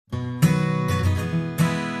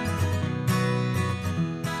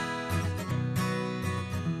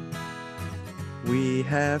We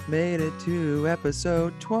have made it to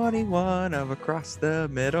episode 21 of Across the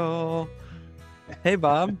Middle. Hey,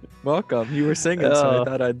 Bob. Welcome. You were singing, so I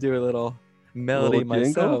thought I'd do a little melody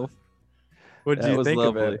myself. What did you think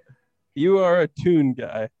of it? You are a tune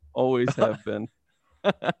guy. Always have been.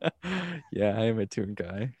 Yeah, I am a tune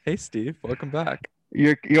guy. Hey, Steve. Welcome back.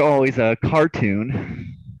 You're always a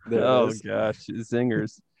cartoon. Oh, gosh.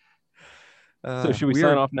 Zingers. So should we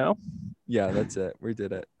sign off now? Yeah, that's it. We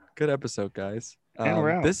did it. Good episode, guys. And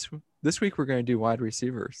we're out. This week we're going to do wide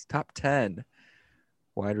receivers, top 10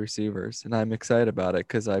 wide receivers, and I'm excited about it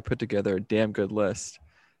because I put together a damn good list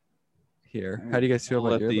here. How do you guys feel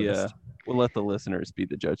about your list? We'll let the listeners be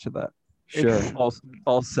the judge of that. Sure.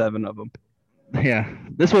 All 7 of them. Yeah,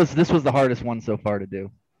 this was the hardest one so far to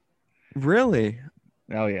do. Really?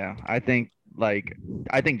 Oh yeah, I think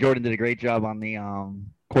Jordan did a great job on the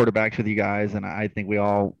quarterbacks with you guys, and I think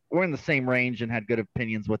we're in the same range and had good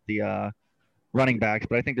opinions with the running backs,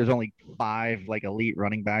 but I think there's only 5 like elite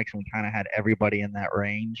running backs, and we kind of had everybody in that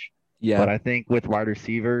range. Yeah. But I think with wide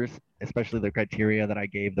receivers, especially the criteria that I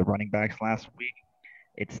gave the running backs last week,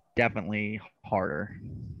 it's definitely harder.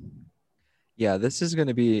 Yeah, this is going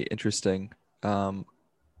to be interesting.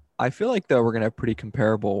 I feel like though we're going to have pretty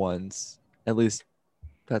comparable ones. At least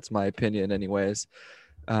that's my opinion anyways.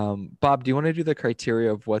 Bob, do you want to do the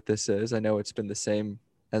criteria of what this is? I know it's been the same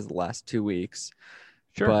as the last 2 weeks.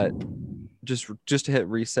 Sure. But just to hit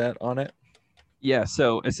reset on it. Yeah,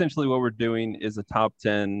 so essentially what we're doing is a top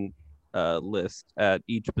 10 list at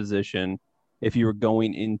each position. If you were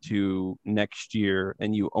going into next year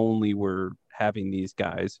and you only were having these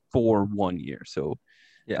guys for 1 year. So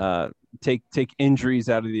yeah. Take injuries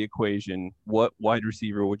out of the equation. What wide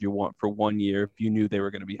receiver would you want for 1 year if you knew they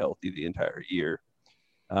were going to be healthy the entire year?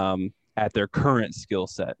 At their current skill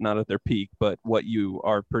set, not at their peak, but what you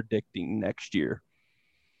are predicting next year.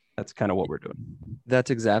 That's kind of what we're doing.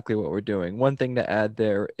 That's exactly what we're doing. One thing to add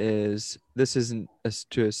there is this isn't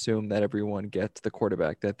to assume that everyone gets the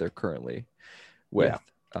quarterback that they're currently with.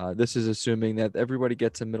 Yeah. This is assuming that everybody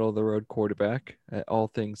gets a middle-of-the-road quarterback, all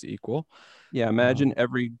things equal. Yeah, imagine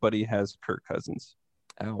everybody has Kirk Cousins.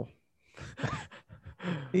 Ow.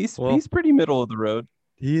 He's pretty middle of the road.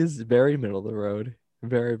 He is very middle of the road.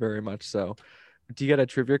 Very, very much so. Do you got a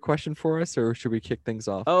trivia question for us, or should we kick things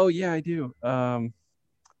off? Oh, yeah, I do. I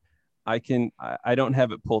don't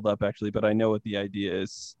have it pulled up actually, but I know what the idea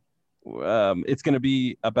is. It's going to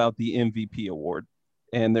be about the MVP award,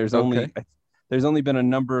 and there's only been a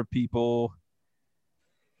number of people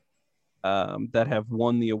that have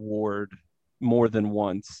won the award more than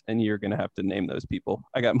once, and you're going to have to name those people.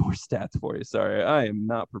 I got more stats for you. Sorry, I am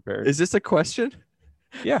not prepared. Is this a question?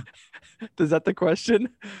 Yeah. Is that the question?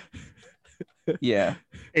 Yeah.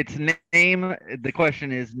 It's name. The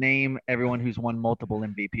question is name everyone who's won multiple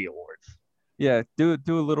MVP awards. Yeah. Do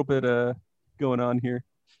a little bit going on here.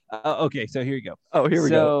 Okay. So here you go. Oh, here we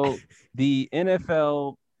go. So the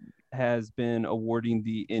NFL has been awarding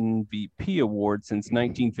the MVP award since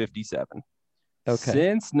 1957. Okay.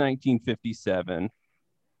 Since 1957,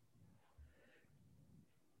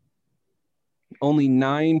 only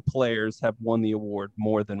 9 players have won the award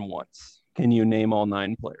more than once. Can you name all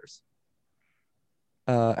 9 players?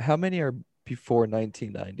 How many are before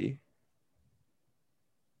 1990?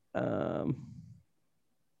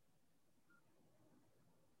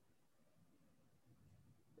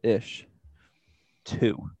 Ish.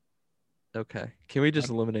 2. Okay. Can we just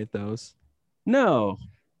eliminate those? No.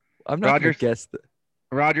 I'm not going to guess.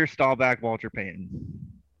 Roger Staubach, Walter Payton.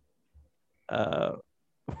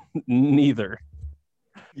 Neither.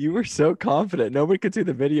 You were so confident. Nobody could see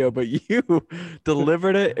the video, but you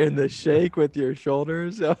delivered it in the shake with your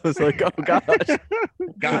shoulders. I was like, oh, gosh.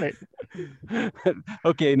 Got it.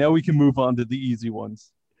 Okay, now we can move on to the easy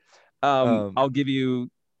ones. I'll give you,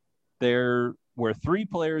 there were 3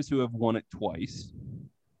 players who have won it twice.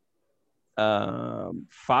 5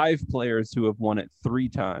 players who have won it 3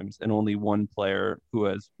 times, and only 1 player who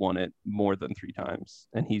has won it more than 3 times,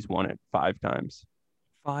 and he's won it 5 times.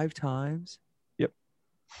 5 times? Yep.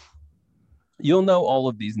 You'll know all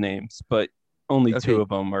of these names, but only 2 of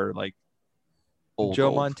them are like old.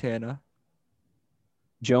 Joe Montana.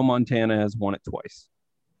 Joe Montana has won it twice.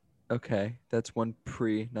 Okay, that's one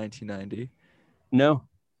pre-1990. No.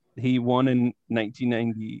 He won in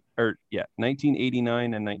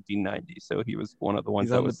 1989 and 1990. So he was one of the ones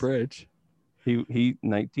that was the bridge. He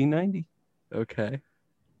 1990. Okay.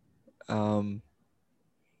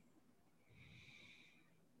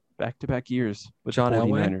 Back-to-back years with John the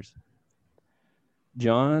 49ers. Elway?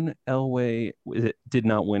 John Elway did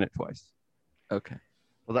not win it twice. Okay.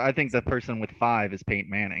 Well, I think the person with 5 is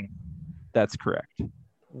Peyton Manning. That's correct.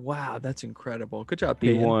 Wow, that's incredible. Good job,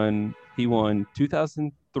 He Peyton. won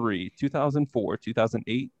 2003, 2004,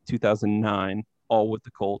 2008, 2009, all with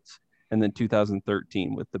the Colts, and then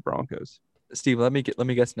 2013 with the Broncos. Steve, let me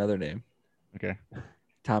guess another name. Okay.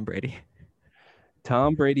 Tom Brady.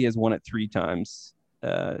 Tom Brady has won it 3 times.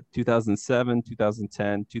 2007,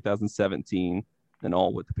 2010, 2017, and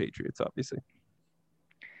all with the Patriots, obviously.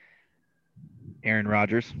 Aaron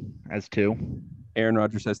Rodgers has 2. Aaron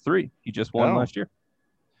Rodgers has 3. He just won last year.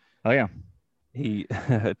 Oh yeah. He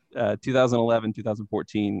 2011,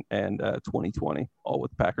 2014, and 2020, all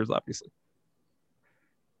with the Packers, obviously.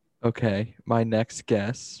 Okay, my next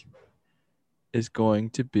guess is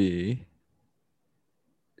going to be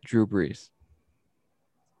Drew Brees.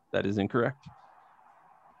 That is incorrect.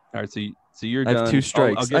 All right, so you're I done. have 2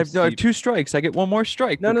 strikes. I have 2 strikes. I get 1 more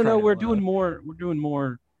strike. No. We're loud. doing more. We're doing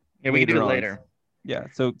more. Yeah, we can do it on. later. Yeah.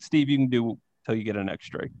 So Steve, you can do till you get an next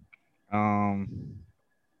strike.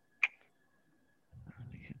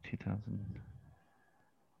 2000.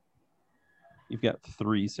 You've got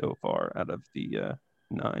 3 so far out of the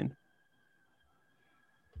 9.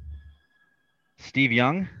 Steve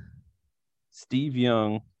Young. Steve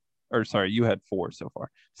Young, or sorry, you had 4 so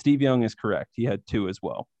far. Steve Young is correct. He had 2 as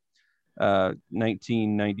well.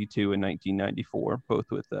 1992 and 1994,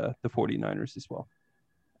 both with the 49ers as well.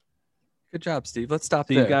 Good job, Steve. Let's stop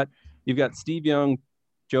so there. You've got Steve Young,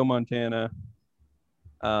 Joe Montana,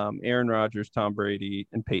 Aaron Rodgers, Tom Brady,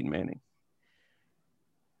 and Peyton Manning.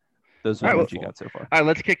 Those are what you got so far. All right,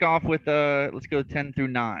 let's kick off with let's go 10 through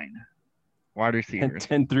 9. Wide receivers.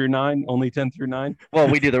 10 through 9, only 10 through 9. Well,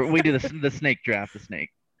 we do the snake draft, the snake.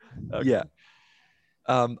 Okay. Yeah.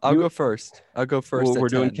 I'll go first. Well, we're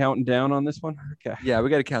doing counting down on this one. Okay. Yeah, we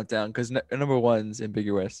got to count down because number 1's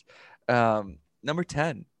ambiguous. Number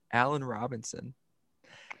 10, Allen Robinson.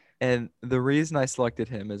 And the reason I selected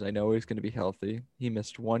him is I know he's going to be healthy. He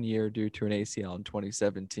missed 1 year due to an ACL in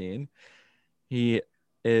 2017. He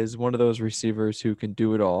is one of those receivers who can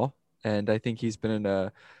do it all, and I think he's been in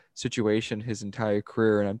a situation his entire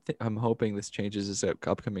career, and I'm hoping this changes this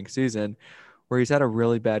upcoming season, where he's had a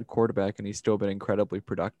really bad quarterback and he's still been incredibly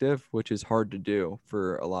productive, which is hard to do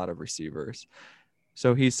for a lot of receivers.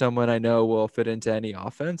 So he's someone I know will fit into any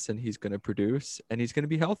offense, and he's going to produce, and he's going to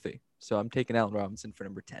be healthy. So I'm taking Allen Robinson for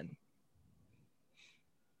number 10.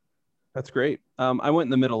 That's great. I went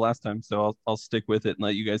in the middle last time, so I'll stick with it and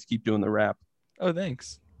let you guys keep doing the wrap. Oh,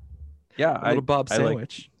 thanks. Yeah, a little Bob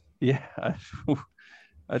sandwich. Yeah,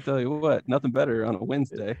 I tell you what, nothing better on a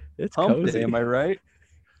Wednesday. It's hump cozy. day, am I right?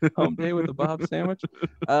 Hump day with the Bob sandwich.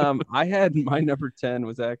 I had my number 10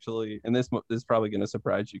 was actually, and this is probably going to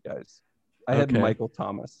surprise you guys. I had Michael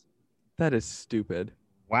Thomas. That is stupid.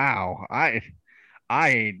 Wow, I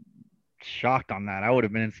shocked on that. I would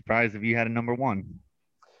have been surprised if you had a number 1.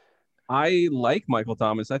 I like Michael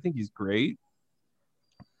Thomas. I think he's great.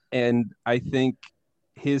 And I think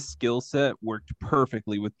his skill set worked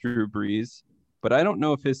perfectly with Drew Brees, but I don't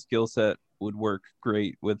know if his skill set would work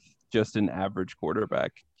great with just an average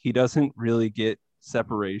quarterback. He doesn't really get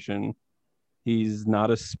separation. He's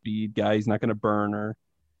not a speed guy. He's not going to burner.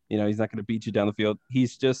 He's not going to beat you down the field.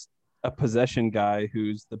 He's just a possession guy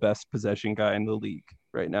who's the best possession guy in the league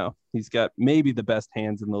right now. He's got maybe the best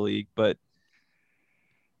hands in the league,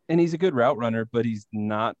 and he's a good route runner, but he's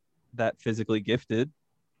not that physically gifted.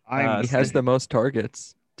 He has the most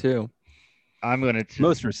targets too. I'm going to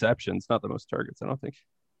most receptions, not the most targets. I don't think.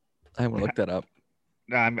 I'm going to look that up.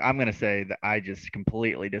 I'm going to say that I just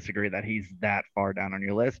completely disagree that he's that far down on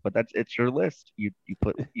your list, but it's your list. You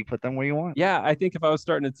put them where you want. Yeah, I think if I was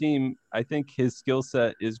starting a team, I think his skill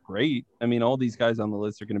set is great. I mean, all these guys on the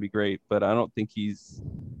list are going to be great, but I don't think he's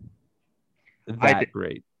that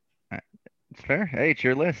great. It's fair. Hey, it's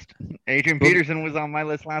your list. Adrian Peterson was on my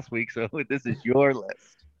list last week, so this is your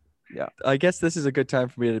list. Yeah. I guess this is a good time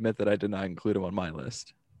for me to admit that I did not include him on my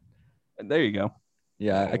list. And there you go.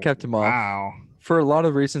 Yeah, I kept him off. Wow. For a lot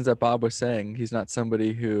of reasons that Bob was saying. He's not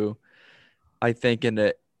somebody who I think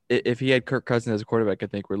if he had Kirk Cousins as a quarterback, I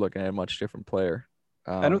think we're looking at a much different player.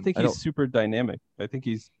 I don't think he's super dynamic. I think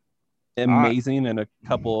he's amazing in a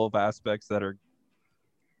couple of aspects that are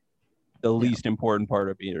the least important part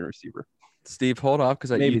of being a receiver. Steve, hold off because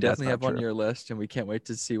you definitely have on your list, and we can't wait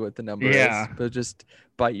to see what the number is. But just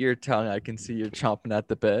bite your tongue. I can see you're chomping at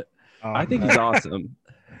the bit. I think he's awesome.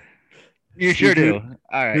 You sure do.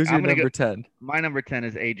 All right. Who's your number 10? My number 10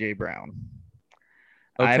 is A.J. Brown.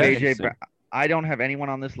 Okay. I have A.J. Brown. I don't have anyone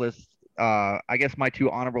on this list. I guess my 2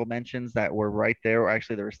 honorable mentions that were right there,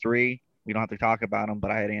 actually there was 3. We don't have to talk about them, but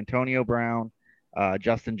I had Antonio Brown,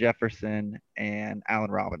 Justin Jefferson, and Allen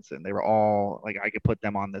Robinson. They were all, I could put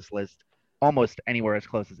them on this list almost anywhere as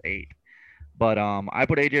close as 8. But I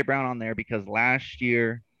put AJ Brown on there because last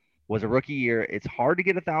year was a rookie year. It's hard to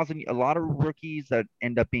get 1,000. A lot of rookies that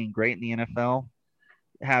end up being great in the NFL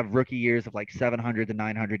have rookie years of like 700 to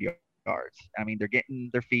 900 yards. I mean, they're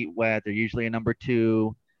getting their feet wet. They're usually a number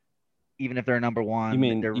two, even if they're a number one. You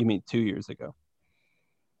mean 2 years ago?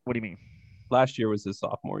 What do you mean? Last year was his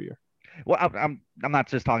sophomore year. Well, I'm not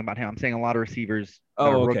just talking about him. I'm saying a lot of receivers.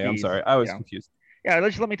 Oh, okay. Rookies. I'm sorry. I was confused. Yeah,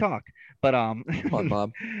 just let me talk. But Come on,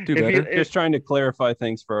 Bob. Do better. Just trying to clarify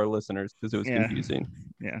things for our listeners because it was confusing.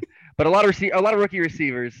 Yeah, but a lot of rookie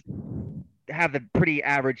receivers have the pretty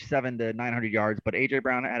average 700 to 900 yards. But AJ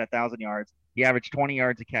Brown had 1,000 yards. He averaged 20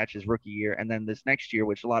 yards a catch his rookie year, and then this next year,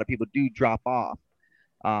 which a lot of people do drop off,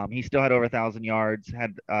 he still had over 1,000 yards,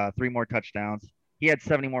 had 3 more touchdowns. He had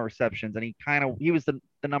 70 more receptions, and he was the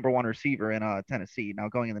number one receiver in Tennessee. Now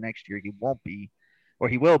going in the next year, he won't be, or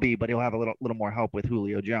he will be, but he'll have a little more help with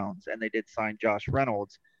Julio Jones. And they did sign Josh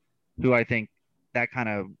Reynolds, who I think that kind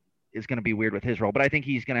of is going to be weird with his role. But I think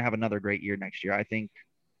he's going to have another great year next year. I think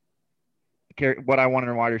what I want in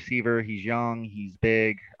a wide receiver, he's young, he's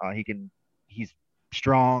big, he's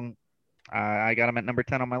strong. I got him at number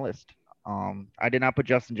 10 on my list. I did not put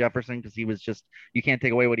Justin Jefferson because he was just, you can't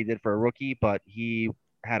take away what he did for a rookie, but he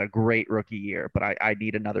had a great rookie year. But I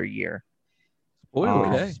need another year.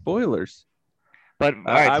 Spoilers. But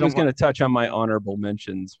I was going to touch on my honorable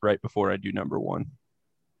mentions right before I do number 1.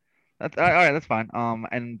 That's all right. That's fine.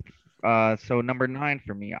 So number 9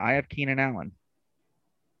 for me, I have Keenan Allen.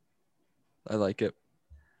 I like it.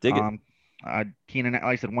 Dig it. Keenan, like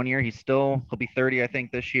I said, 1 year, he'll be 30, I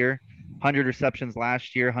think, this year. 100 receptions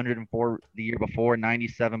last year, 104 the year before,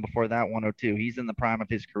 97 before that, 102. He's in the prime of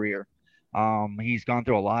his career. He's gone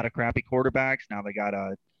through a lot of crappy quarterbacks. Now they got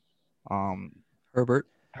Herbert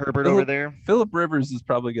over there. Phillip Rivers is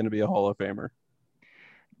probably going to be a Hall of Famer.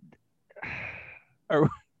 I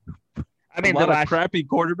mean, a lot of crappy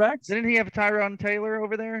quarterbacks. Didn't he have Tyrod Taylor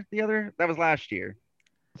over there? That was last year.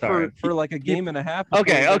 Sorry. For like a game and a half.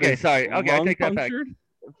 Okay, sorry. Okay, I take that punctured? back.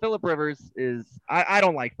 Phillip Rivers is I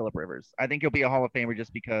don't like Phillip Rivers. I think he'll be a Hall of Famer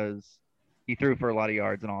just because he threw for a lot of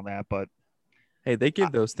yards and all that. But hey, they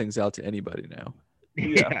give those things out to anybody now.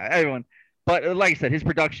 Yeah, everyone. But like I said, his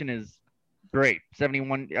production is great.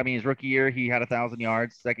 71. I mean, his rookie year he had 1,000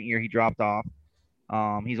 yards. Second year he dropped off.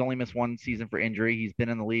 He's only missed 1 season for injury. He's been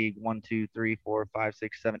in the league 1, 2, 3, 4, 5,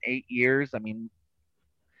 6, 7, 8 years. I mean,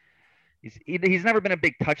 he's never been a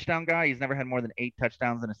big touchdown guy. He's never had more than 8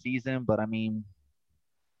 touchdowns in a season. But I mean,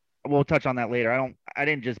 we'll touch on that later. I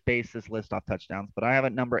didn't just base this list off touchdowns, but I have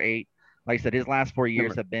it number 8. Like I said, his last 4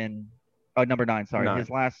 years have been number 9. Sorry, 9.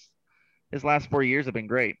 His last 4 years have been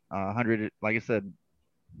great. 100. Like I said,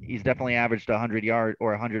 he's definitely averaged 100 yards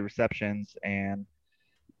or 100 receptions, and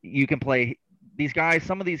you can play these guys.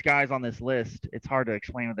 Some of these guys on this list, it's hard to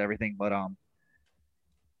explain with everything, but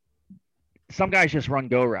some guys just run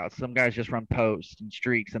go routes. Some guys just run posts and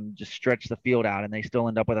streaks and just stretch the field out, and they still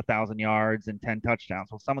end up with 1,000 yards and 10 touchdowns.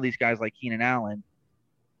 Well, some of these guys like Keenan Allen,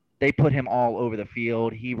 they put him all over the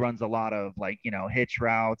field. He runs a lot of hitch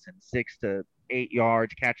routes and 6 to 8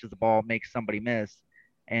 yards, catches the ball, makes somebody miss,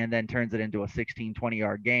 and then turns it into a 16,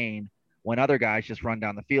 20-yard gain when other guys just run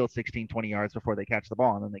down the field 16, 20 yards before they catch the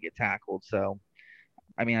ball, and then they get tackled. So,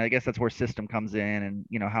 I mean, I guess that's where system comes in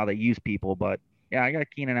and, how they use people. But, yeah, I got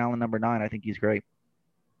Keenan Allen number 9. I think he's great.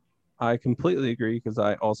 I completely agree because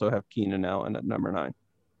I also have Keenan Allen at number 9.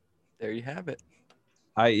 There you have it.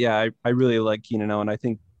 I really like Keenan Allen. I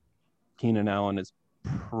think Keenan Allen is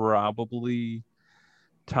probably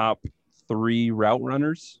top 3 route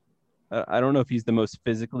runners. I don't know if he's the most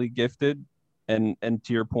physically gifted. And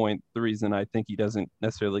to your point, the reason I think he doesn't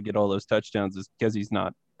necessarily get all those touchdowns is because he's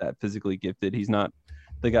not that physically gifted. He's not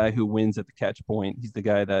the guy who wins at the catch point. He's the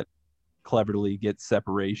guy that cleverly gets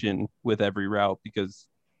separation with every route because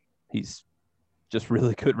he's just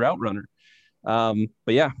really good route runner.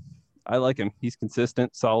 But yeah, I like him. He's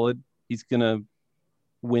consistent, solid. He's going to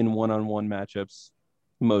win one-on-one matchups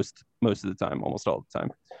most of the time, almost all the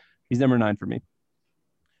time. He's number 9 for me.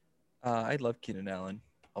 I love Keenan Allen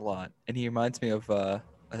a lot, and he reminds me of a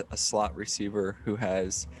slot receiver who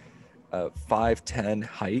has 5'10"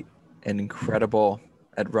 height and incredible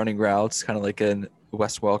at running routes, kind of like a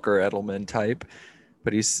Wes Welker, Edelman type,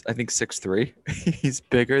 but he's I think 6'3". He's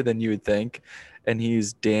bigger than you would think, and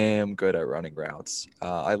he's damn good at running routes.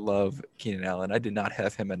 I love Keenan Allen. I did not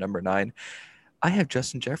have him at number 9. I have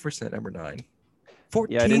Justin Jefferson at number 9.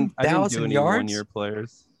 14,000 yards. 1-year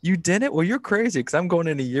players. You didn't? Well, you're crazy because I'm going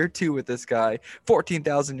into year 2 with this guy.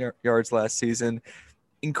 14,000 yards last season.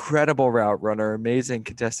 Incredible route runner. Amazing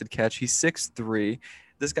contested catch. He's 6'3".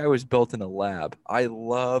 This guy was built in a lab. I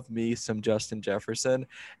love me some Justin Jefferson,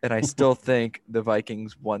 and I still think the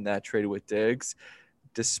Vikings won that trade with Diggs,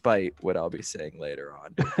 despite what I'll be saying later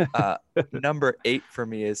on. Number 8 for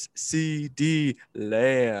me is CeeDee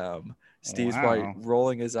Lamb. Steve's probably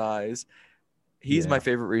rolling his eyes. He's my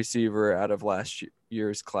favorite receiver out of last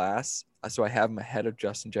year's class. So I have him ahead of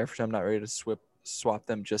Justin Jefferson. I'm not ready to swap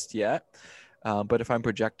them just yet. But if I'm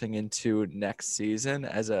projecting into next season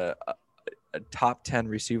as a top 10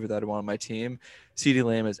 receiver that I want on my team, CeeDee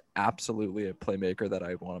Lamb is absolutely a playmaker that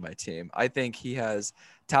I want on my team. I think he has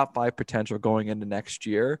top 5 potential going into next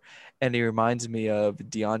year, and he reminds me of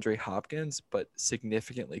DeAndre Hopkins, but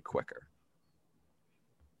significantly quicker.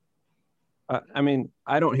 I mean,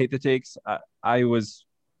 I don't hate the takes. I was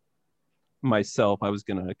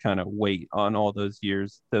going to kind of wait on all those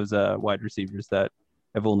years, those wide receivers that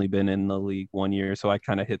have only been in the league 1 year. So I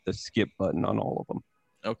kind of hit the skip button on all of them.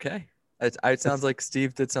 Okay. It sounds like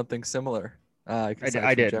Steve did something similar. I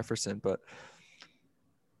did. Jefferson, but.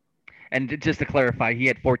 And just to clarify, he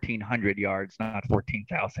had 1,400 yards, not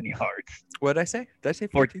 14,000 yards. What did I say? Did I say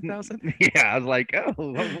 14,000? Yeah, I was like,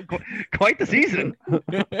 oh, quite the season.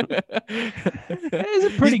 It's a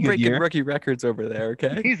pretty good breaking year. Rookie records over there,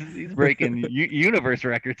 okay? He's breaking universe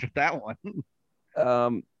records with that one.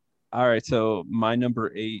 All right, so my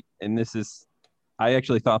number 8, and this is, I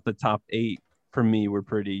actually thought the top 8 for me were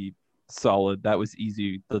pretty solid. That was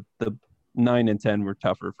easy. The 9 and 10 were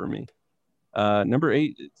tougher for me. Number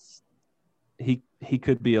 8, he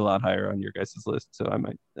could be a lot higher on your guys' list, so I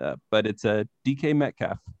might. But it's a DK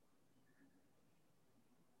Metcalf.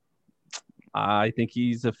 I think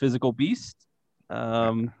he's a physical beast,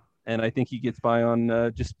 and I think he gets by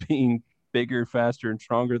on just being bigger, faster, and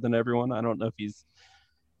stronger than everyone. I don't know if he's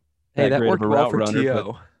that worked well for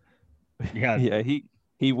T.O. Yeah,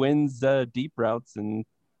 he wins deep routes and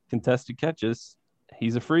contested catches.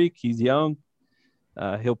 He's a freak. He's young.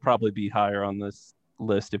 He'll probably be higher on this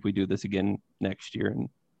list if we do this again next year, and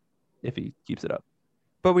if he keeps it up.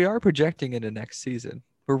 But we are projecting into next season.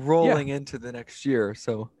 We're rolling into the next year,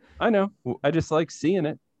 so I know. I just like seeing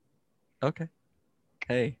it. Okay.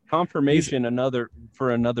 Hey, confirmation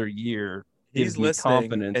for another year. He's listening,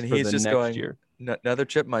 confidence and he's just going, year. Another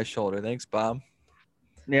chip in my shoulder. Thanks, Bob.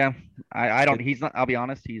 Yeah, I don't. He's not. I'll be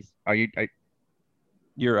honest.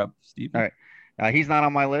 You're up, Steve. All right. He's not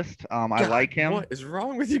on my list. God, I like him. What is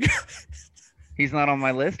wrong with you guys? He's not on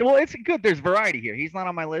my list. Well, it's good. There's variety here. He's not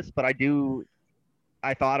on my list, but I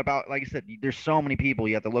thought about, like I said, there's so many people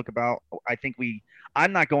you have to look about.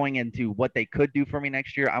 I'm not going into what they could do for me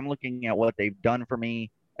next year. I'm looking at what they've done for me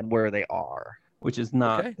and where they are. Which is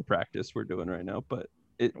not the practice we're doing right now, but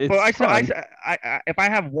it's if I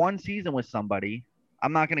have one season with somebody,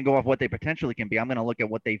 I'm not going to go off what they potentially can be. I'm going to look at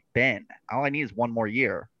what they've been. All I need is one more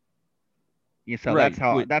year. So right.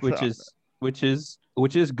 Which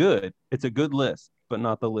is good. It's a good list, but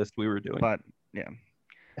not the list we were doing. But yeah.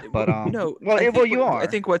 But you are. I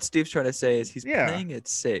think what Steve's trying to say is he's playing it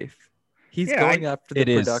safe. He's going after the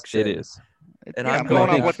production. It is. And I'm going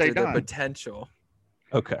after what the potential.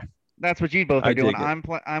 Okay. That's what you both are doing.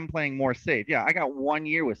 I'm playing more safe. Yeah, I got 1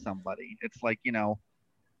 year with somebody. It's like,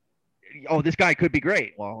 this guy could be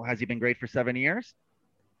great. Well, has he been great for 7 years?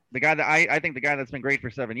 The guy that I think the guy that's been great for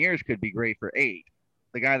 7 years could be great for 8.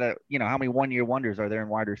 The guy that, how many 1-year wonders are there in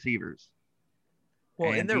wide receivers?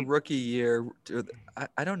 Well, in their rookie year,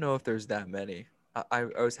 I don't know if there's that many. I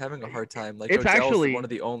was having a hard time. Like, it's actually one of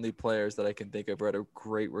the only players that I can think of who had a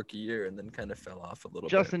great rookie year and then kind of fell off a little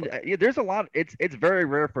bit. There's a lot. It's very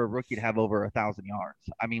rare for a rookie to have over 1,000 yards.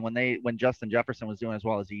 I mean, when Justin Jefferson was doing as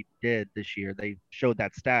well as he did this year, they showed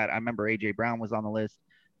that stat. I remember A.J. Brown was on the list.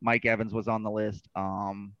 Mike Evans was on the list.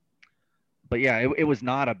 But yeah, it was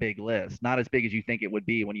not a big list. Not as big as you think it would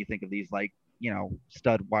be when you think of these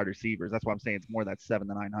stud wide receivers. That's why I'm saying it's more that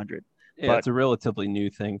 700 to 900. Yeah, but it's a relatively new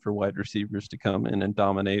thing for wide receivers to come in and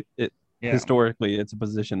dominate. Historically, it's a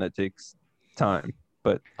position that takes time,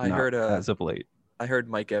 but as of late. I heard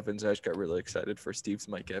Mike Evans. I just got really excited for Steve's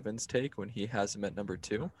Mike Evans take when he has him at number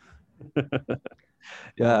 2.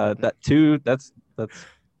 Yeah, that 2. That's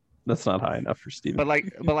not high enough for Steven. But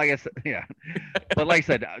like I said, yeah. But like I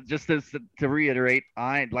said, just to reiterate,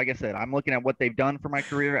 I'm looking at what they've done for my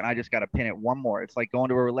career, and I just got to pin it one more. It's like going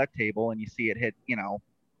to a roulette table and you see it hit,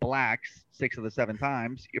 blacks 6 of the 7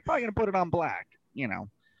 times. You're probably gonna put it on black,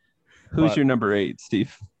 Who's your number 8,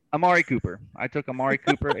 Steve? Amari Cooper. I took Amari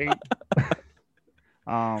Cooper 8.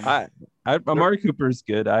 Amari Cooper is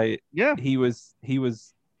good. He was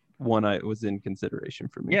one I was in consideration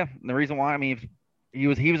for me. Yeah, and the reason why, I mean, he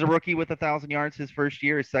was a rookie with 1,000 yards his first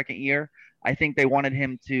year. His second year, I think they wanted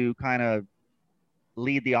him to kind of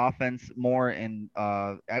lead the offense more in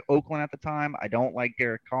at Oakland at the time. I don't like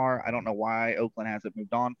Derek Carr. I don't know why Oakland hasn't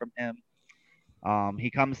moved on from him. He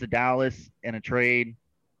comes to Dallas in a trade.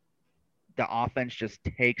 The offense just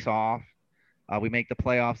takes off. We make the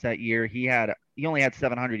playoffs that year. He only had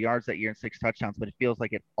 700 yards that year and 6 touchdowns, but it feels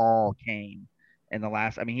like it all came in the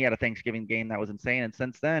last. I mean, he had a Thanksgiving game that was insane, and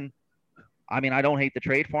since then, I mean, I don't hate the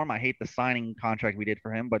trade for him. I hate the signing contract we did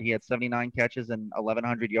for him, but he had 79 catches and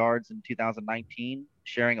 1,100 yards in 2019,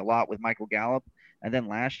 sharing a lot with Michael Gallup. And then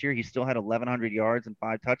last year, he still had 1,100 yards and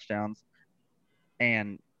 5 touchdowns,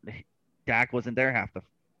 and Dak wasn't there half the.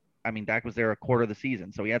 I mean, Dak was there a quarter of the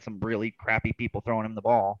season, so he had some really crappy people throwing him the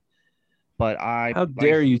ball. But How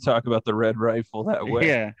dare you talk about the red rifle that way?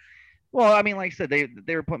 Yeah. Well, I mean, like I said,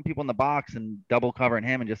 they were putting people in the box and double covering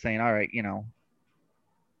him and just saying, all right,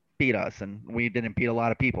 beat us, and we didn't beat a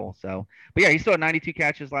lot of people. So, but yeah, he still had 92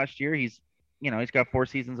 catches last year. He's got 4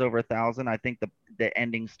 seasons over 1,000. I think the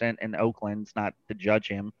ending stint in Oakland's not to judge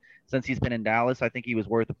him. Since he's been in Dallas, I think he was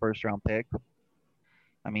worth a first round pick.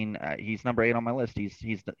 I mean, he's number 8 on my list.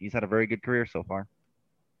 He's had a very good career so far.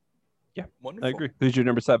 Yeah, Wonderful. I agree. Who's your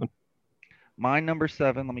number 7? My number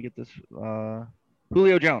 7. Let me get this.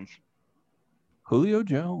 Julio Jones. Julio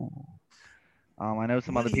Jones. I know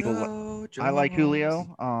some other people. I like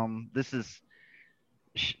Julio. I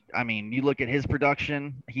mean, you look at his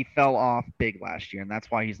production. He fell off big last year, and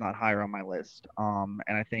that's why he's not higher on my list. And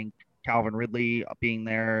I think Calvin Ridley being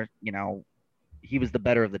there, he was the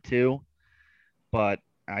better of the two, but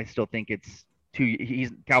I still think it's too.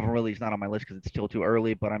 Calvin Ridley's not on my list because it's still too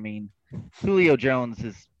early. But I mean, Julio Jones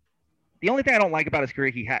is the only thing I don't like about his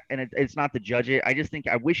career. It's not to judge it. I just think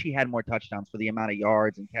I wish he had more touchdowns for the amount of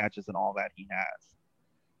yards and catches and all that he has.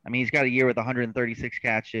 I mean, he's got a year with 136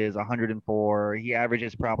 catches, 104. He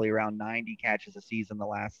averages probably around 90 catches a season the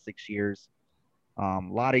last 6 years. A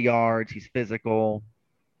lot of yards. He's physical.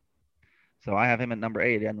 So I have him at number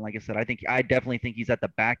 8. And like I said, I definitely think he's at the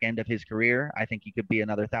back end of his career. I think he could be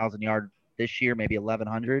another 1,000-yard this year, maybe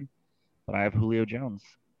 1,100. But I have Julio Jones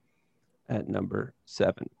at number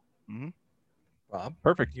 7. Mm-hmm. Bob,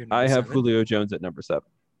 perfect. I have 7? Julio Jones at number 7.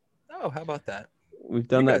 Oh, how about that? We've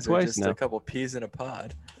done that twice just now. A couple peas in a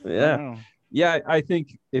pod. Yeah. Yeah, I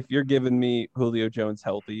think if you're giving me Julio Jones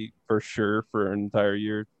healthy for sure for an entire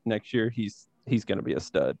year next year, he's going to be a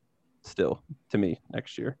stud still to me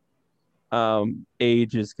next year.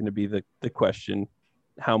 Age is going to be the question.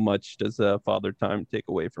 How much does father time take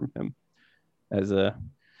away from him as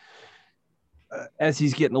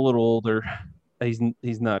he's getting a little older?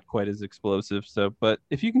 He's not quite as explosive. So, but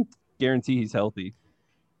if you can guarantee he's healthy,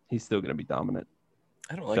 he's still going to be dominant.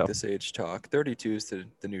 I don't like this age talk. 32 is the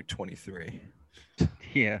new 23.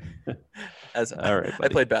 Yeah. All right, I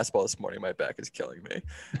played basketball this morning. My back is killing me.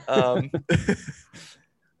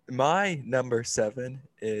 My number 7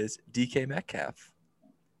 is DK Metcalf.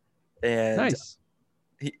 And nice.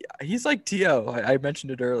 He's like T.O. I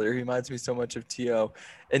mentioned it earlier. He reminds me so much of T.O.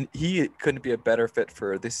 And he couldn't be a better fit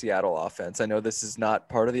for the Seattle offense. I know this is not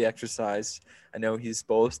part of the exercise. I know he's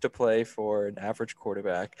supposed to play for an average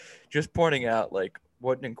quarterback. Just pointing out, like,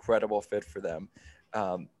 what an incredible fit for them.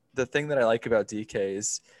 The thing that I like about DK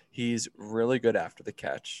is he's really good after the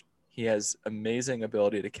catch. He has amazing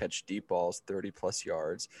ability to catch deep balls, 30-plus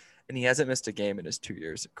yards, and he hasn't missed a game in his 2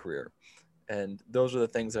 years of career. And those are the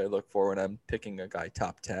things I look for when I'm picking a guy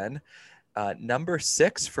top 10. Number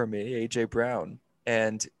 6 for me, A.J. Brown.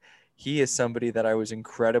 And he is somebody that I was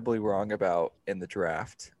incredibly wrong about in the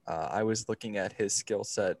draft. I was looking at his skill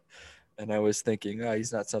set, and I was thinking,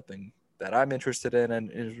 he's not something that I'm interested in.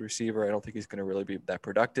 And his receiver, I don't think he's going to really be that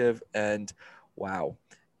productive. And wow,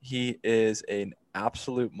 he is an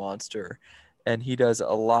absolute monster. And he does a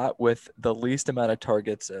lot with the least amount of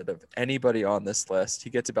targets out of anybody on this list.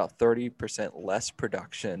 He gets about 30% less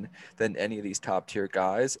production than any of these top-tier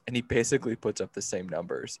guys, and he basically puts up the same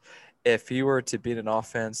numbers. If he were to beat an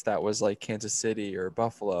offense that was like Kansas City or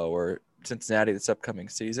Buffalo or Cincinnati this upcoming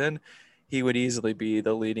season, he would easily be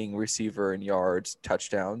the leading receiver in yards,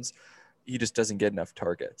 touchdowns. He just doesn't get enough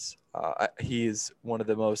targets. He's one of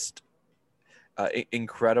the most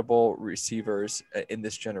incredible receivers in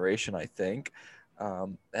this generation, I think.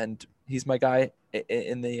 And he's my guy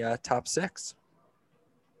in the top 6.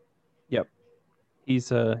 Yep.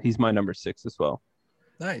 He's my number 6 as well.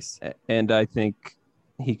 Nice. And I think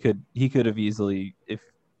he could have easily, if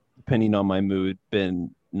depending on my mood,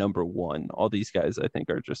 been number 1. All these guys I think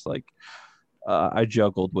are just like I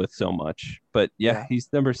juggled with so much. But yeah.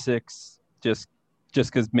 He's number 6 just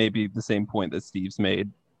because maybe the same point that Steve's made.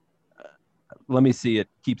 Let me see it,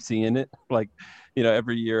 keep seeing it. Like,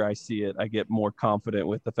 every year I see it, I get more confident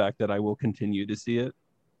with the fact that I will continue to see it.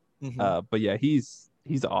 Mhm. But yeah, he's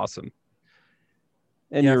awesome.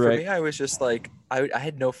 And Yeah, you're for right. me, I was just like, I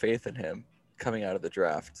had no faith in him coming out of the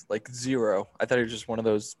draft, like zero. I thought he was just one of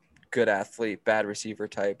those good athlete, bad receiver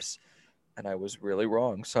types, and I was really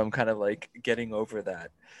wrong. So I'm kind of like getting over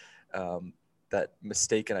um, that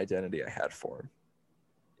mistaken identity I had for him.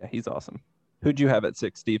 Yeah, he's awesome. Who'd you have at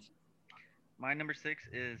 6, Steve? My number six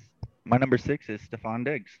is Stephon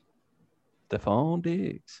Diggs. Stephon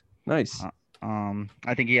Diggs. Nice.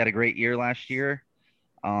 I think he had a great year last year.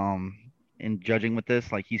 In judging with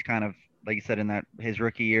this, like he's kind of like you said in that his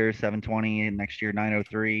rookie year, 720, and next year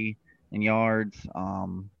 903 in yards.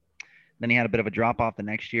 Then he had a bit of a drop off the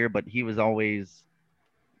next year, but he was always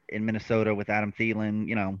in Minnesota with Adam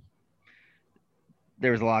Thielen.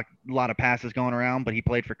 There was a lot of passes going around, but he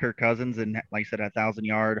played for Kirk Cousins and, like I said, a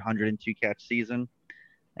 1,000-yard, 102 catch season.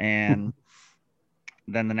 And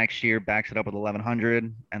then the next year backs it up with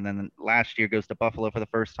 1,100, and then last year goes to Buffalo for the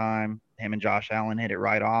first time. Him and Josh Allen hit it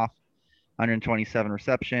right off. 127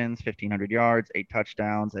 receptions, 1,500 yards, 8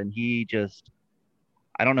 touchdowns, and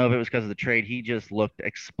I don't know if it was because of the trade. He just looked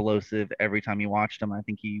explosive every time you watched him. I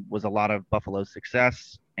think he was a lot of Buffalo's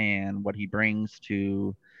success, and what he brings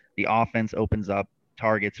to the offense opens up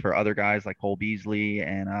targets for other guys like Cole Beasley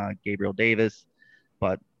and Gabriel Davis.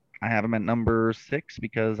 But I have him at number 6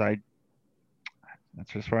 because that's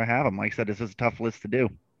just where I have him. Like I said, this is a tough list to do.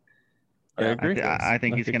 I agree. I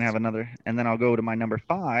think he's going to have another. And then I'll go to my number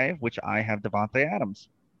 5, which I have Devontae Adams.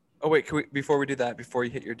 Oh wait, before we do that, before you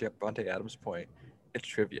hit your Devontae Adams point, it's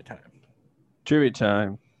trivia time. Trivia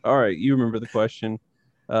time. All right, you remember the question.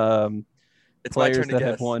 It's my Players turn to that guess.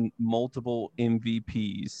 have won multiple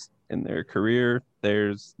MVPs in their career.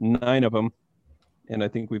 There's 9 of them, and I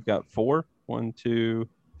think we've got 4. 1, 2,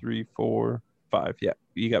 3, 4, 5. Yeah,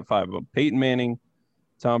 you got 5 of them. Peyton Manning,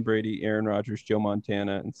 Tom Brady, Aaron Rodgers, Joe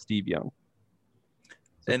Montana, and Steve Young.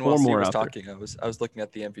 So And 4 while Steve more was out there. talking, I was looking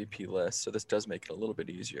at the MVP list, so this does make it a little bit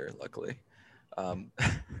easier, luckily. I'm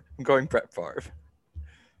going Brett Favre.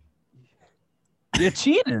 You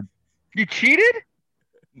cheated. You cheated?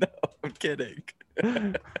 No, I'm kidding.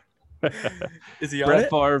 Is he on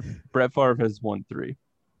it? Brett Favre has won 3.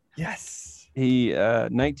 Yes. He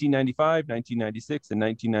 1995, 1996, and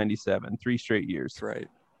 1997, 3 straight years. That's right.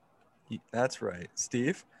 That's right.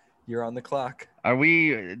 Steve, you're on the clock.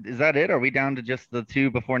 Is that it? Are we down to just the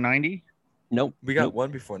 2 before 90? Nope. We got nope.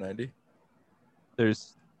 1 before 90.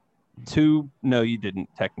 There's 2. No, you didn't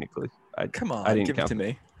technically. Come on, I didn't give count it to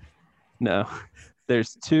me. No,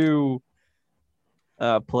 there's 2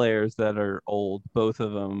 players that are old. Both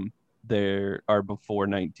of them are before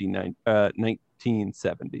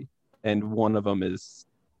 1970, and one of them is,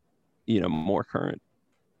 more current.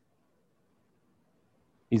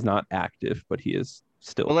 He's not active, but he is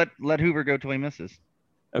still. Well, let Hoover go till he misses.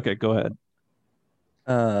 Okay, go ahead.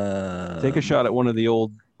 Take a shot at one of the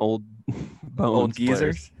old bones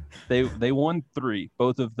geezers. Players. They won 3.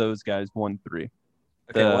 Both of those guys won 3.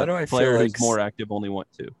 Okay, why do I player feel who's like more active only won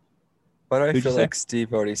 2? Why do I Who'd you feel say? like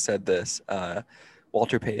Steve already said this?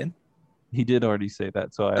 Walter Payton. He did already say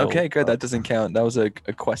that, so Okay, good. That doesn't count. That was a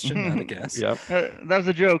question, not a guess. Yep. That was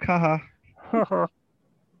a joke, haha.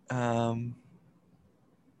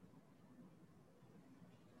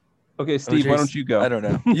 Okay, Steve, why don't you go? I don't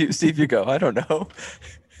know. Steve, you go. I don't know.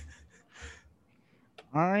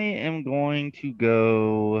 I am going to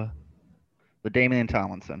go with Damian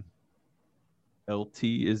Tomlinson. LT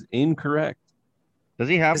is incorrect. Does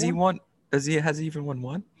he have Has one? he won? Has he even won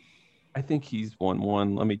 1? I think he's won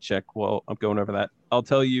 1. Let me check while I'm going over that. I'll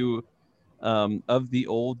tell you, of the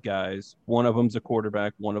old guys, one of them's a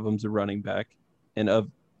quarterback, one of them's a running back, and of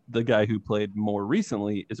the guy who played more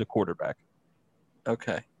recently is a quarterback.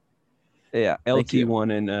 Okay. Yeah, Thank LT you.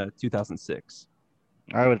 won in 2006.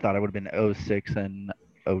 I would have thought it would have been 06 and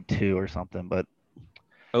 02 or something, but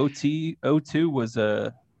 02 was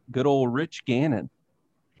a good old Rich Gannon.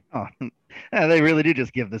 oh, yeah, they really do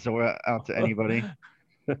just give this out to anybody.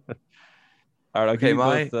 All right, I'll give you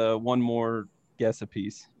both one more guess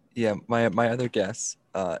apiece. Yeah, my other guess,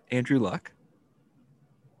 Andrew Luck.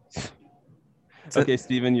 Okay,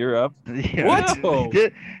 Steven, you're up. Yeah. What? No.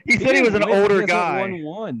 He said he was an older guy. Won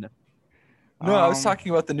 1. No, I was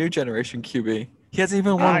talking about the new generation QB. He hasn't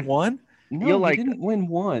even won 1? No, he didn't win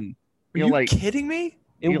 1. Are you kidding me?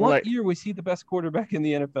 In what year was he the best quarterback in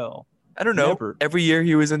the NFL? I don't know. Never. Every year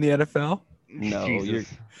he was in the NFL. No,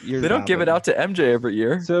 Jesus. you're They don't give it out to MJ every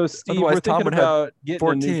year. So, Steve, Otherwise, we're Tom thinking would have about getting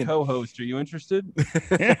 14. a new co-host. Are you interested?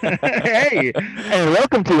 hey,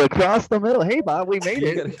 welcome to Across the Middle. Hey, Bob, we made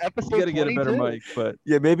it. You Episode got to get a better 22. mic, but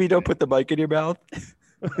Yeah, maybe don't put the mic in your mouth.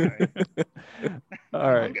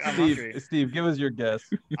 all right, I'm hungry. Steve, give us your guess.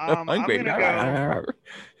 I'm hungry. gonna go.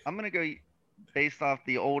 I'm gonna go based off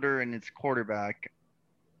the older and its quarterback,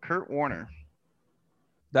 Kurt Warner.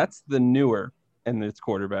 That's the newer, and its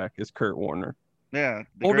quarterback is Kurt Warner. Yeah,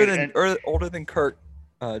 the Older great. than older than Kurt,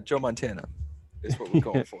 Joe Montana is what we're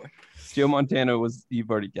going for. Joe Montana was, you've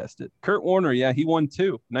already guessed it. Kurt Warner, yeah, he won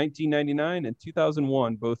two, 1999 and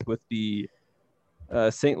 2001, both with the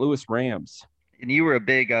St. Louis Rams. And you were a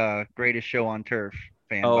big Greatest Show on Turf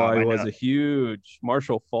fan, Oh, Bob. I I was know. a huge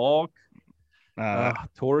Marshall Falk,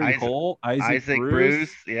 Torrey Isaac- Holt, Isaac Bruce.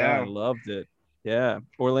 Bruce. Yeah. I loved it. Yeah.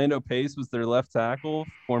 Orlando Pace was their left tackle,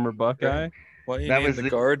 former Buckeye. Why do you That name was the the-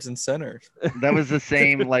 guards and centers? That was the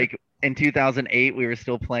same. Like in 2008, we were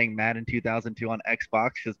still playing Madden 2002 on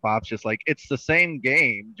Xbox because Bob's just like, it's the same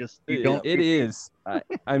game. Just you don't. It is.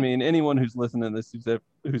 I mean, anyone who's listening to this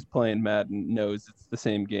who's playing Madden knows it's the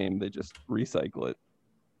same game. They just recycle it.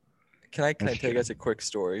 Can I That's tell you true. guys a quick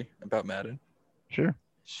story about Madden? Sure.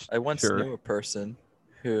 I once Sure. knew a person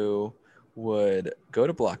who would go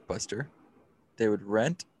to Blockbuster. They would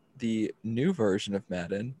rent the new version of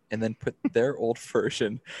Madden and then put their old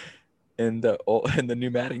version in the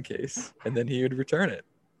new Madden case, and then he would return it.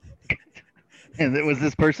 And it was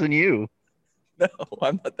this person you. No,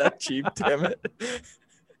 I'm not that cheap, damn it.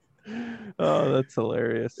 Oh, that's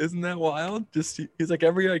hilarious. Isn't that wild? He's like,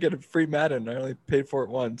 every year I get a free Madden. I only paid for it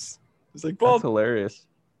once. It's like, That's well, hilarious.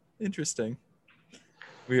 interesting.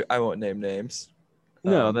 I won't name names.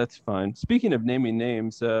 No, that's fine. Speaking of naming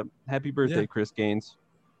names, happy birthday, Yeah. Chris Gaines.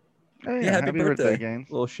 Oh, Yeah, happy birthday. Gaines.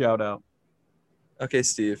 Little shout out. Okay,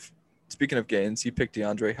 Steve. Speaking of gains, you picked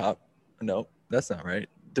DeAndre Hop. No, that's not right.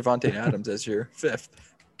 Devontae Adams as your fifth.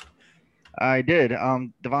 I did.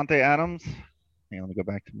 Devontae Adams. Hang on, let me go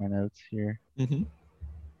back to my notes here. Mm-hmm.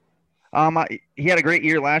 He had a great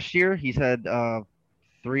year last year. He's had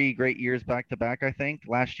 3 great years back to back, I think.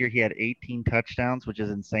 Last year he had 18 touchdowns, which is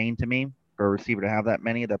insane to me for a receiver to have that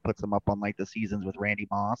many. That puts him up on like the seasons with Randy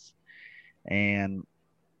Moss. And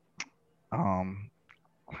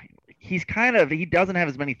he doesn't have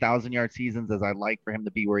as many 1,000-yard seasons as I'd like for him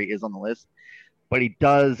to be where he is on the list, but he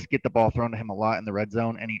does get the ball thrown to him a lot in the red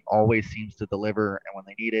zone, and he always seems to deliver and when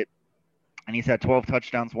they need it. And he's had 12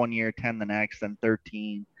 touchdowns one year, 10 the next, and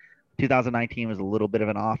 13. 2019 was a little bit of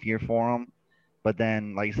an off year for him, but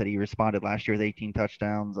then, like I said, he responded last year with 18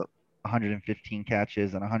 touchdowns, 115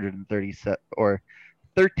 catches, and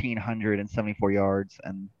 1,374 yards,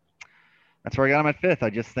 and that's where I got him at fifth. I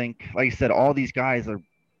just think, like I said, all these guys are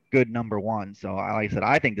good number one. So, like I said,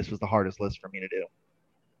 I think this was the hardest list for me to do.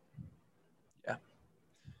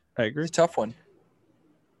 I agree. It's a tough one.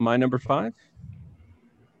 My number 5,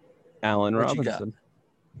 Allen What you got? Robinson.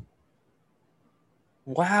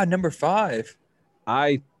 Wow, number 5.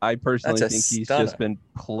 I personally That's a think he's stunner. just been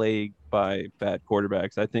plagued by bad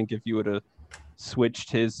quarterbacks. I think if you would have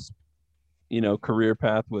switched his, career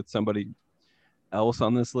path with somebody else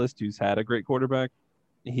on this list who's had a great quarterback,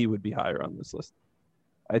 he would be higher on this list.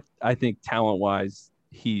 I think talent-wise,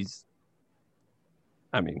 he's,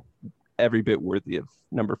 every bit worthy of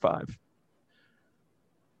number 5.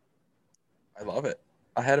 I love it.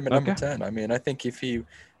 I had him at number Okay. 10. I mean, I think if he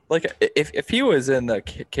was in the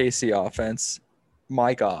KC offense,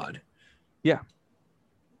 my God.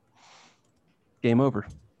 Game over.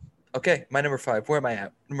 Okay, my number 5. Where am I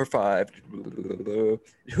at? Number 5.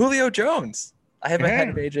 Julio Jones. I have him ahead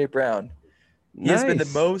of AJ Brown. He has been the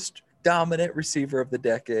Nice. most dominant receiver of the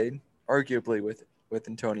decade, arguably with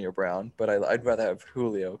Antonio Brown, but I'd rather have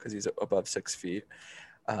Julio because he's above 6 feet.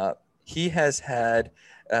 He has had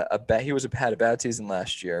had a bad season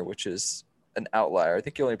last year, which is an outlier. I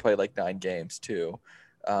think he only played like 9 games too.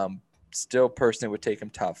 Still personally would take him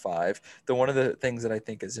top 5. One of the things that I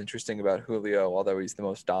think is interesting about Julio, although he's the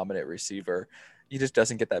most dominant receiver, he just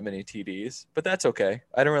doesn't get that many TDs, but that's okay.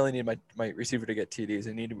 I don't really need my receiver to get TDs.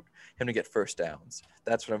 I need him to get first downs.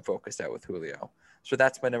 That's what I'm focused at with Julio. So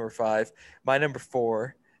that's my number 5. My number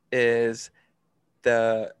 4 is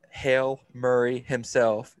the Hail Murray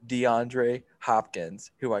himself, DeAndre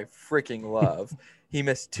Hopkins, who I freaking love. He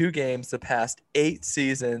missed 2 games the past 8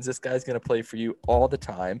 seasons. This guy's going to play for you all the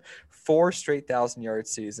time. 4 straight 1,000-yard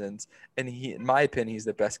seasons. And in my opinion, he's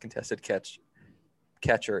the best contested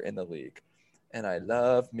catcher in the league. And I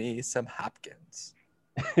love me some Hopkins.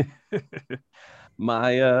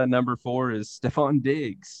 My number 4 is Stephon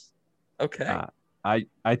Diggs. Okay.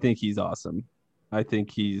 I think he's awesome. I think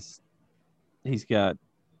he's got,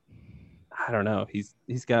 I don't know, he's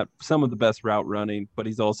got some of the best route running, but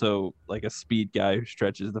he's also like a speed guy who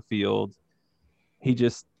stretches the field. He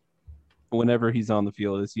just, whenever he's on the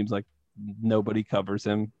field, it seems like nobody covers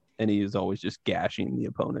him, and he is always just gashing the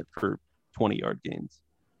opponent for 20-yard gains.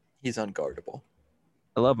 He's unguardable.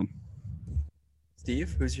 I love him.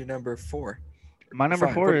 Steve, who's your number 4? My number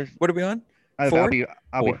Five. 4 is What are we on? I'll 4? be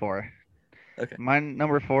I'll be Four. 4. Okay. My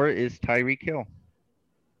number 4 is Tyreek Hill.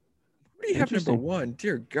 What do you have number Interesting. 1?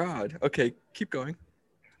 Dear God. Okay, keep going.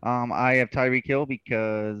 I have Tyreek Hill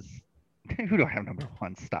because who do I have number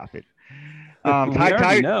 1? Stop it. We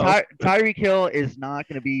already know. Tyreek Hill is not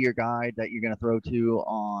going to be your guy that you're going to throw to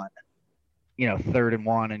on, 3rd and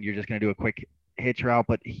 1, and you're just going to do a quick hitch route.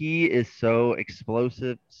 But he is so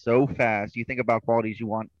explosive, so fast. You think about qualities you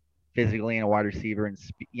want physically in a wide receiver, and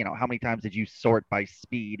how many times did you sort by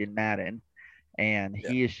speed in Madden? And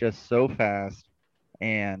he is just so fast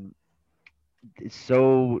and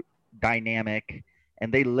so dynamic.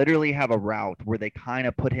 And they literally have a route where they kind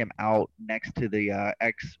of put him out next to the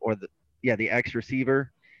X or the X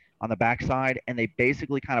receiver on the backside, and they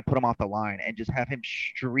basically kind of put him off the line and just have him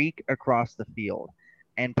streak across the field.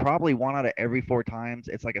 And probably 1 out of every 4 times,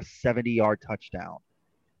 it's like a 70-yard touchdown.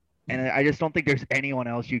 And I just don't think there's anyone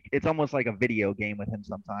else. It's almost like a video game with him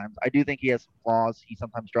sometimes. I do think he has some flaws. He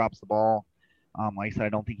sometimes drops the ball. Like I said, I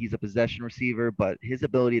don't think he's a possession receiver, but his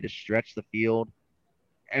ability to stretch the field,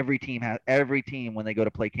 every team when they go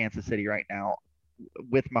to play Kansas City right now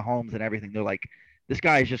with Mahomes and everything, they're like, this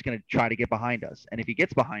guy is just going to try to get behind us. And if he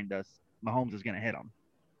gets behind us, Mahomes is going to hit him.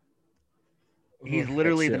 He's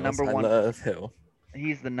literally the number 1. I love Hill.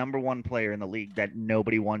 He's the number 1 player in the league that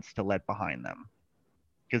nobody wants to let behind them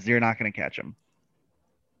because they're not going to catch him.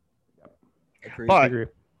 Agreed. But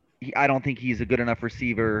I don't think he's a good enough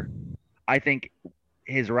receiver. I think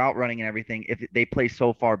his route running and everything, if they play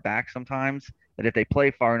so far back sometimes, that if they play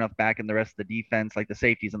far enough back in the rest of the defense, like the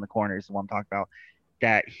safeties and the corners, is what I'm talking about,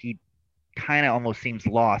 that he kind of almost seems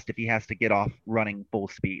lost if he has to get off running full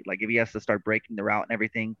speed. Like if he has to start breaking the route and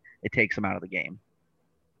everything, it takes him out of the game.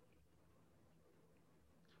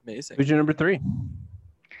 Amazing. Who's your number 3?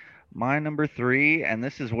 My number 3, and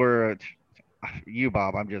this is where you,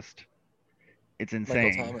 Bob, it's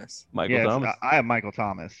insane. Michael Thomas. Michael Thomas. I have Michael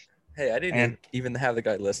Thomas. Hey, I didn't even have the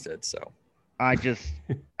guy listed, so.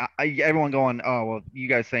 Everyone going, oh, well, you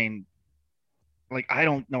guys saying, like, I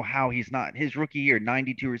don't know how he's not. His rookie year,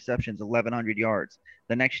 92 receptions, 1,100 yards.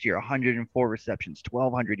 The next year, 104 receptions,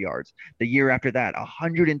 1,200 yards. The year after that,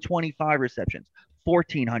 125 receptions,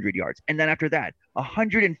 1,400 yards. And then after that,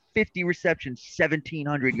 150 receptions,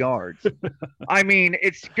 1,700 yards. I mean,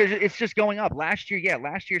 it's just going up. Last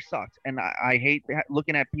year sucked. And I hate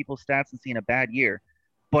looking at people's stats and seeing a bad year.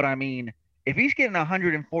 But, I mean, if he's getting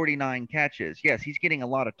 149 catches, yes, he's getting a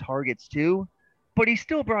lot of targets too. But he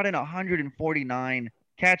still brought in 149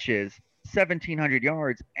 catches, 1,700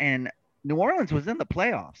 yards, and New Orleans was in the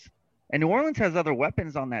playoffs. And New Orleans has other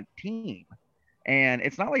weapons on that team. And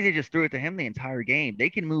it's not like they just threw it to him the entire game. They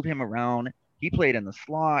can move him around. He played in the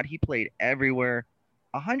slot. He played everywhere.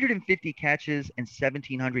 150 catches and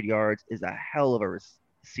 1,700 yards is a hell of a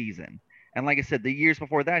season. And like I said, the years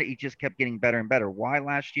before that, he just kept getting better and better. Why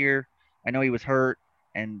last year? I know he was hurt.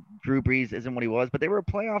 And Drew Brees isn't what he was, but they were a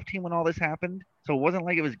playoff team when all this happened. So it wasn't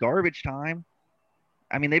like it was garbage time.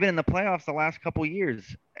 I mean, they've been in the playoffs the last couple of years,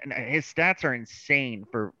 and his stats are insane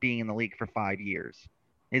for being in the league for 5 years.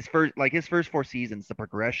 His first 4 seasons, the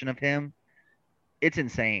progression of him, it's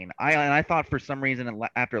insane. I thought for some reason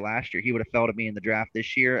after last year he would have fell to me in the draft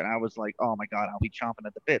this year, and I was like, oh my God, I'll be chomping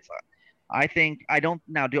at the bits. Do I think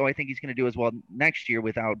he's going to do as well next year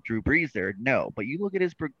without Drew Brees there? No, but you look at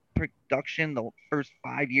his production the first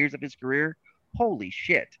 5 years of his career. Holy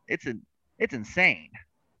shit, it's insane.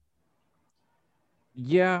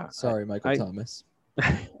 Yeah. Sorry, Michael Thomas.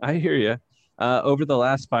 I hear you. Over the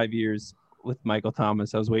last 5 years with Michael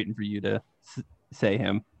Thomas, I was waiting for you to say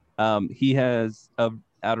him. He has,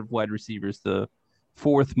 out of wide receivers, the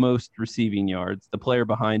 4th most receiving yards. The player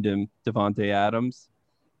behind him, Devontae Adams,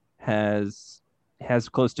 has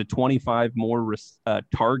close to 25 more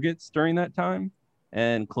targets during that time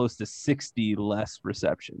and close to 60 less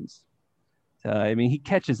receptions. I mean, he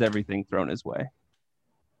catches everything thrown his way.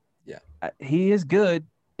 Yeah. He is good,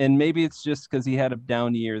 and maybe it's just because he had a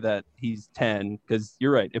down year that he's 10, because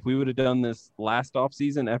you're right. If we would have done this last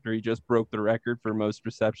offseason after he just broke the record for most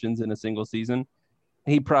receptions in a single season,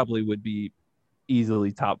 he probably would be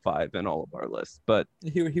easily top 5 in all of our lists. But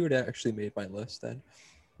he would have actually made my list then.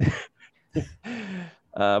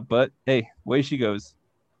 But hey, way she goes.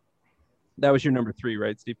 That was your number 3,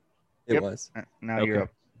 right, Steve? It was. Now you're up.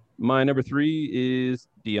 My number 3 is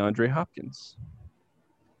DeAndre Hopkins.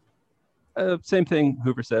 Same thing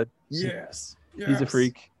Hoover said. Yes. He's a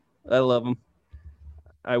freak. I love him.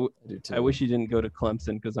 I do too. I wish he didn't go to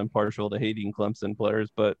Clemson because I'm partial to hating Clemson players.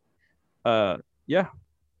 But yeah,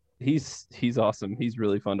 he's awesome. He's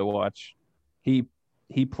really fun to watch. He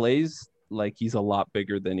plays like he's a lot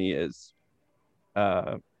bigger than he is.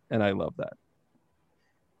 And I love that.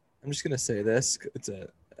 I'm just gonna say this. It's an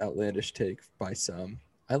outlandish take by some.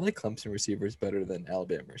 I like Clemson receivers better than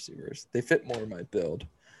Alabama receivers. They fit more in my build,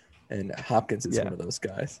 and Hopkins is one of those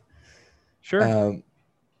guys. Sure.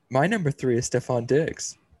 My number 3 is Stephon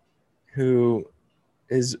Diggs, who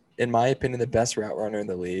is, in my opinion, the best route runner in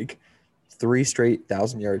the league. 3 straight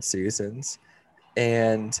 1,000-yard seasons,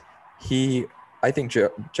 and I think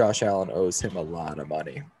Josh Allen owes him a lot of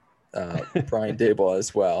money. Brian Daboll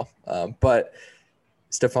as well, but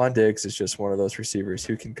Stephon Diggs is just one of those receivers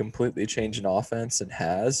who can completely change an offense and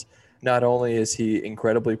has. Not only is he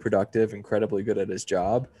incredibly productive, incredibly good at his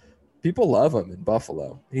job, people love him in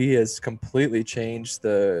Buffalo. He has completely changed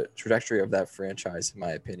the trajectory of that franchise, in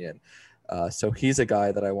my opinion. So he's a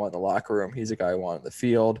guy that I want in the locker room. He's a guy I want in the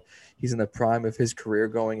field. He's in the prime of his career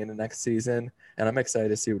going into next season, and I'm excited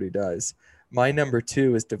to see what he does. My number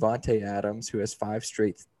 2 is Davante Adams, who has 5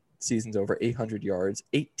 straight seasons over 800 yards,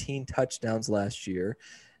 18 touchdowns last year.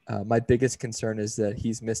 My biggest concern is that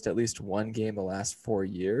he's missed at least one game the last 4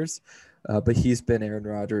 years, but he's been Aaron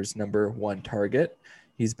Rodgers' number 1 target.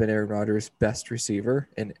 He's been Aaron Rodgers' best receiver,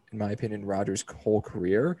 in my opinion, Rodgers' whole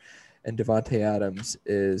career. And Davante Adams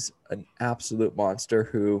is an absolute monster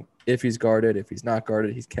who, if he's guarded, if he's not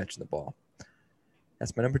guarded, he's catching the ball.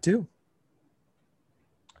 That's my number 2.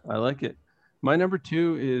 I like it. My number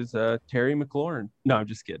 2 is Terry McLaurin. No, I'm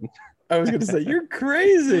just kidding. I was going to say, you're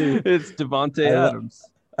crazy. It's Davante Adams.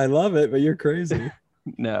 I love it, but you're crazy.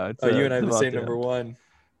 No, it's you and I have the same Davante number 1.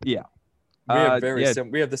 Yeah. We have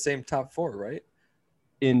we have the same top 4, right?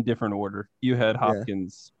 In different order. You had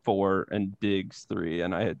Hopkins 4 and Diggs 3,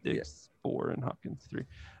 and I had Diggs 4 and Hopkins 3.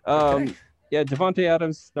 Okay. Yeah, Davante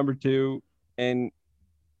Adams number 2, and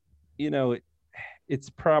it's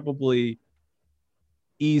probably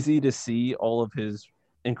easy to see all of his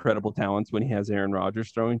incredible talents when he has Aaron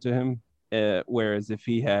Rodgers throwing to him. Whereas if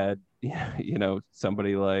he had,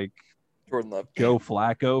 somebody like Jordan Love, Joe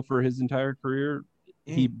Flacco for his entire career,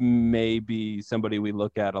 he may be somebody we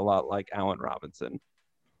look at a lot like Allen Robinson,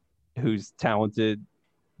 who's talented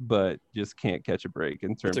but just can't catch a break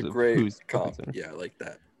in terms of who's comp. Yeah, I like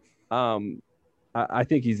that. I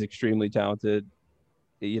think he's extremely talented.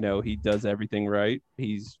 He does everything right.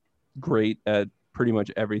 He's great at pretty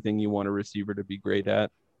much everything you want a receiver to be great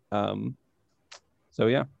at. So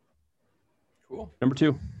yeah. Cool. Number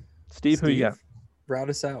 2. Steve, who you got? Round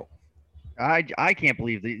us out. I can't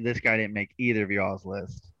believe this guy didn't make either of y'all's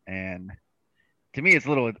list. And to me, it's a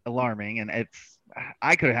little alarming. And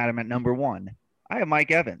I could have had him at number 1. I have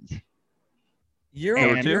Mike Evans. You're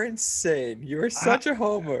insane. You're such a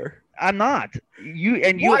homer. I'm not.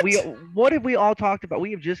 What have we all talked about?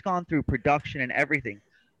 We have just gone through production and everything.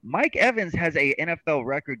 Mike Evans has a NFL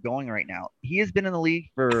record going right now. He has been in the league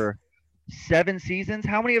for 7 seasons.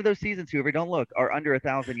 How many of those seasons, whoever, don't look, are under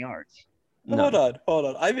 1,000 yards? Hold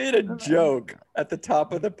on. I made a joke at the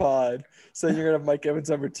top of the pod saying you're gonna have Mike Evans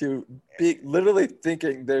number 2. Literally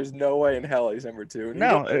thinking there's no way in hell he's number 2.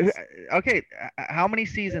 No. Okay. How many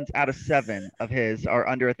seasons out of 7 of his are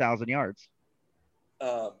under 1,000 yards?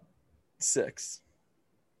 6.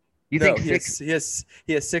 You think 6? He has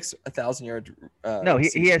 6 1,000-yard. No,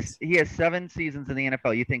 he has 7 seasons in the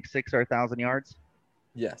NFL. You think 6 are 1,000 yards?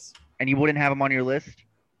 Yes. And you wouldn't have him on your list?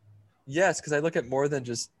 Yes, because I look at more than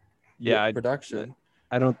just production.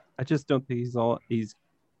 I just don't think he's all. He's.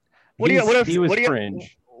 What else? He was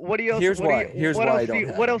fringe. What do you? Here's why I don't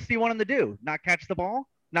have What else do you want him to do? Not catch the ball?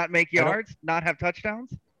 Not make yards? Not have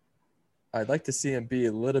touchdowns? I'd like to see him be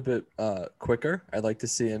a little bit quicker. I'd like to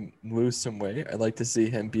see him lose some weight. I'd like to see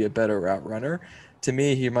him be a better route runner. To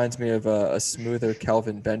me, he reminds me of a smoother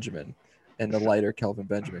Kelvin Benjamin and a lighter Kelvin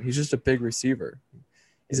Benjamin. He's just a big receiver.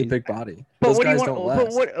 He's a big body. Those guys don't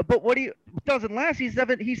last. But what do you doesn't last? He's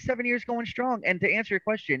 7 years going strong. And to answer your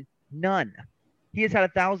question, none. He has had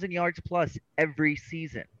 1,000 yards plus every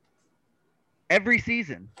season. Every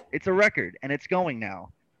season. It's a record, and it's going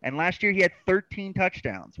now. And last year he had 13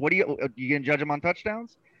 touchdowns. What you gonna judge him on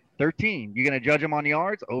touchdowns? 13. You gonna judge him on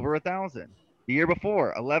yards? Over 1,000. The year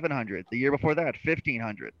before, 1,100. The year before that,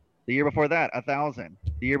 1,500. The year before that, 1,000.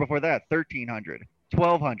 The year before that, 1,300.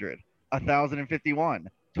 1,200. 1,051.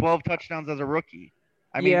 12 touchdowns as a rookie.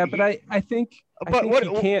 I mean, I think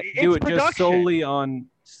you can't do it just solely on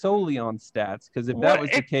stats, because if that was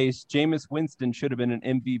the case, Jameis Winston should have been an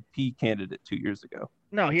MVP candidate 2 years ago.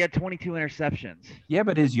 No, he had 22 interceptions. Yeah,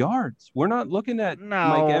 but his yards. We're not looking at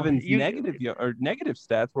Mike Evans' negative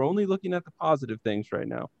stats. We're only looking at the positive things right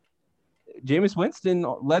now. Jameis Winston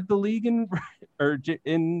led the league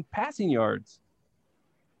in passing yards.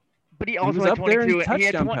 But he He also was had up there 22. in He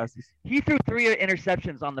had touchdown 20, passes. he threw 3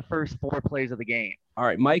 interceptions on the first 4 plays of the game. All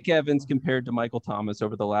right, Mike Evans compared to Michael Thomas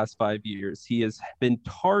over the last 5 years, he has been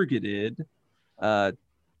targeted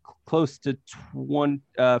close to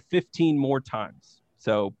 15 more times.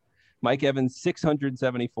 So Mike Evans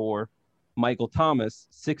 674, Michael Thomas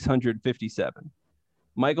 657.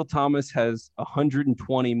 Michael Thomas has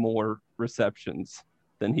 120 more receptions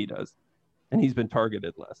than he does, and he's been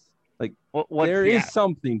targeted less. Like there is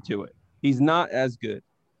something to it. He's not as good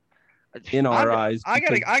in our eyes. I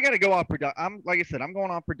gotta go off production. I'm like I said, I'm going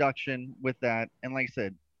off production with that, and like I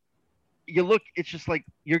said, you look, it's just like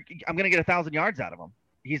I'm gonna get 1,000 yards out of him.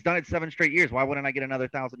 He's done it 7 straight years. Why wouldn't I get another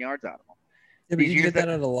 1,000 yards out of him? Yeah, but you can get that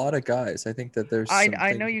out of a lot of guys. I think that there's.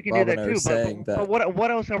 I know you can do that too, but what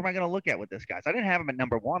else am I going to look at with this guy? So I didn't have him at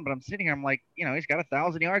number 1, but I'm sitting here. I'm like, he's got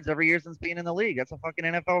 1,000 yards every year since being in the league. That's a fucking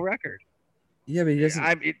NFL record. Yeah, but he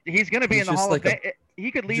doesn't. He's going to be in the Hall of Fame.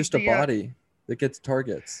 He could leave just a body that gets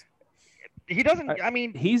targets. He doesn't. I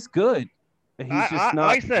mean, he's good. He's just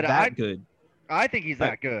not that good. I think he's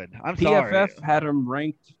that good. I'm sorry. PFF had him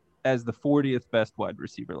ranked as the 40th best wide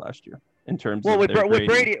receiver last year in terms of with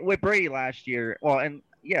Brady last year. Well, and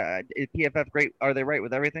yeah, is PFF great? Are they right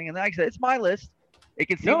with everything? And like I said, it's my list. It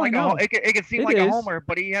can seem it can seem like a homer,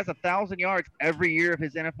 but he has 1,000 yards every year of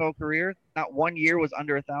his NFL career. Not one year was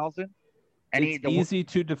under 1,000. And it's easy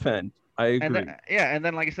to defend. I agree. And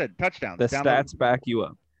then like I said, touchdowns. The stats back you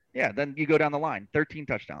up. Yeah, then you go down the line: 13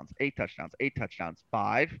 touchdowns, 8 touchdowns, 8 touchdowns,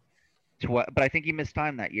 5, 12. But I think he missed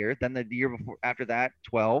time that year. Then the year before, after that,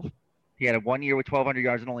 12. He had 1 year with 1,200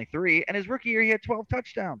 yards and only 3. And his rookie year, he had 12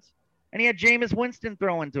 touchdowns. And he had Jameis Winston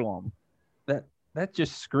throwing to him. That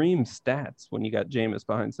just screams stats when you got Jameis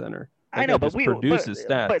behind center. I know, but produces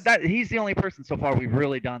stats. But he's the only person so far we've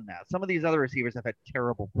really done that. Some of these other receivers have had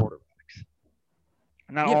terrible quarterbacks.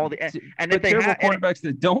 Not all the and if they terrible have quarterbacks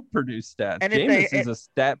that don't produce stats. And Jameis is a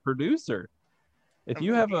stat producer. If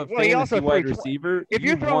you have a fantasy wide receiver, if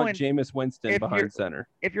you want Jameis Winston behind center.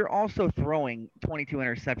 If you're also throwing 22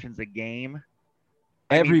 interceptions a game,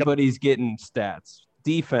 everybody's getting stats.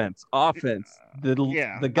 Defense, offense, the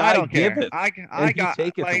guy give it. You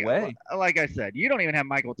take it away. Like I said, you don't even have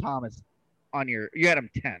Michael Thomas on you had him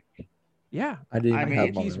 10th. Yeah, I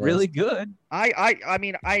think he's really good. I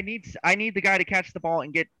mean, I need the guy to catch the ball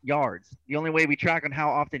and get yards. The only way we track on how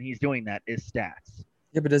often he's doing that is stats.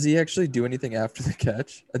 Yeah, but does he actually do anything after the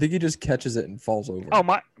catch? I think he just catches it and falls over. Oh,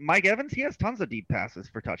 Mike Evans, he has tons of deep passes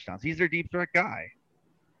for touchdowns. He's their deep threat guy.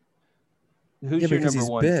 Who's your number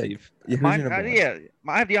one, Steve? Yeah,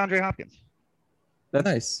 I have DeAndre Hopkins. That's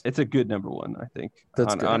nice. It's a good number 1, I think.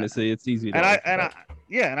 Honestly, it's easy to.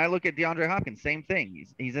 And I look at DeAndre Hopkins, same thing.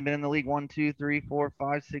 He's been in the league 1, 2, 3, 4,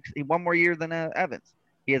 5, 6. One more year than Evans.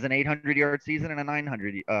 He has an 800-yard season and a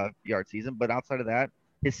 900-yard season, but outside of that,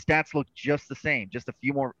 his stats look just the same. Just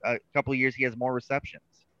a couple of years, he has more receptions.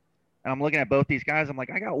 And I'm looking at both these guys. I'm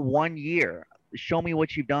like, I got 1 year. Show me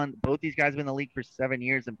what you've done. Both these guys have been in the league for 7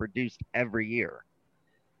 years and produced every year.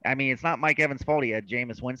 I mean, it's not Mike Evans' fault he had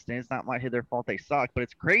Jameis Winston. It's not their fault they suck. But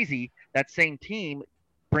it's crazy that same team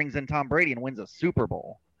brings in Tom Brady and wins a Super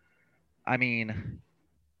Bowl. I mean,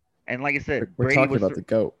 and like I said, we're talking about the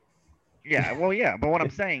GOAT. Yeah, well, yeah. But what I'm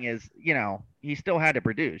saying is, he still had to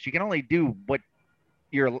produce. You can only do what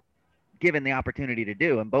you're given the opportunity to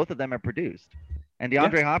do, and both of them have produced. And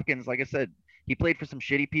DeAndre Hopkins, like I said, he played for some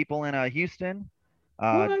shitty people in Houston.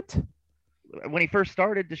 What? When he first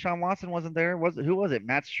started, Deshaun Watson wasn't there. Who was it?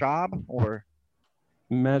 Matt Schaub or?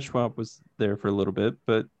 Matt Schaub was there for a little bit,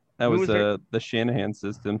 but that was the Shanahan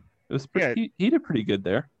system. It was he did pretty good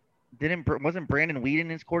there. Wasn't Brandon Weeden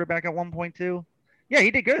his quarterback at one point too? Yeah,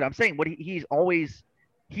 he did good. I'm saying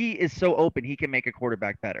he is so open. He can make a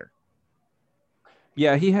quarterback better.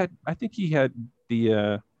 Yeah, I think he had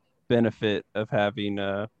the benefit of having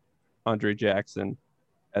Andre Jackson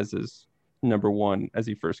as his number 1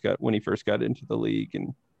 when he first got into the league,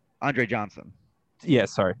 and Andre Johnson. Yeah,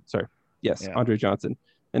 sorry. Yes, yeah. Andre Johnson,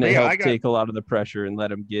 and it helped take a lot of the pressure and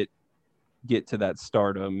let him get to that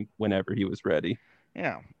stardom whenever he was ready.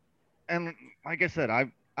 Yeah, and like I said,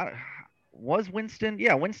 I was Winston.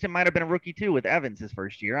 Yeah, Winston might have been a rookie too with Evans his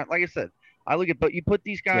first year. Like I said, but you put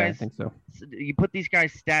these guys. Yeah, I think so. You put these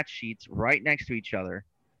guys' stat sheets right next to each other.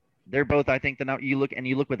 They're both, I think, you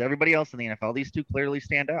look with everybody else in the NFL. These two clearly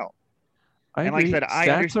stand out. I agree. Like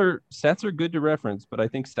I said, stats are good to reference, but I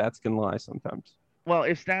think stats can lie sometimes. Well,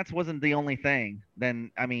 if stats wasn't the only thing,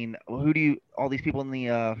 then I mean, all these people in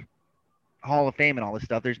the Hall of Fame and all this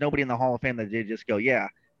stuff, there's nobody in the Hall of Fame that did just go, yeah,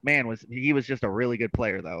 man, he was just a really good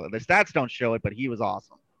player though. The stats don't show it, but he was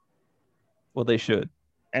awesome. Well, they should.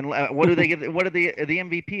 And what do they give? What are the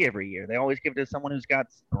MVP every year? They always give it to someone who's got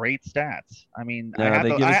great stats. I mean, No, they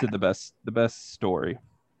give it to the best story.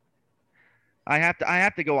 I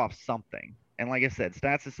have to go off something. And like I said,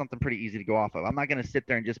 stats is something pretty easy to go off of. I'm not going to sit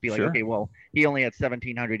there and just be like, Sure. okay, well, he only had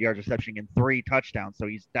 1,700 yards reception and 3 touchdowns, so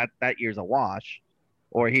he's that year's a wash.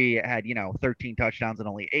 Or he had 13 touchdowns and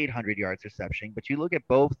only 800 yards reception. But you look at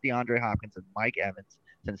both DeAndre Hopkins and Mike Evans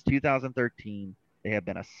since 2013, they have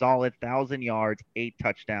been a solid 1,000 yards, 8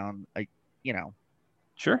 touchdowns.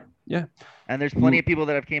 Sure. Yeah. And there's plenty of people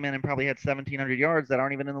that have came in and probably had 1,700 yards that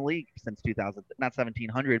aren't even in the league since 2000. Not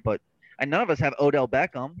 1,700, but and none of us have Odell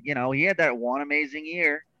Beckham. He had that one amazing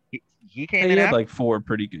year. He came He in had after, like 4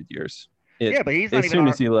 pretty good years. yeah, but he's not as even soon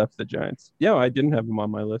as he left the Giants. Yeah, I didn't have him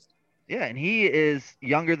on my list. yeah, and he is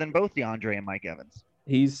younger than both DeAndre and Mike Evans.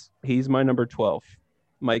 He's my number 12.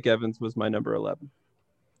 Mike Evans was my number 11.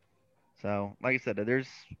 So, like I said, there's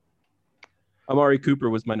Amari Cooper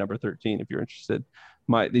was my number 13. If you're interested,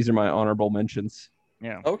 these are my honorable mentions.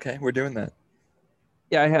 yeah. Okay, we're doing that.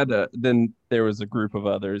 Yeah, I had then there was a group of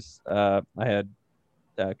others. I had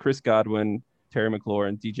Chris Godwin, Terry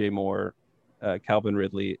McLaurin, DJ Moore, Calvin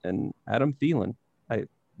Ridley, and Adam Thielen.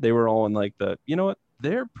 They were all in like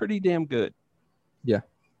they're pretty damn good.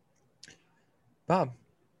 Bob,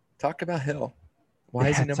 talk about Hill. Why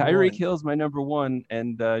is he number Tyreek one? Hill's my number 1,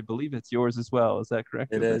 and I believe it's yours as well. Is that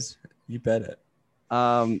correct? It is. You bet it.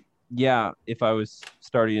 Yeah, if I was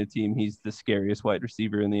starting a team, he's the scariest wide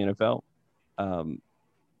receiver in the NFL.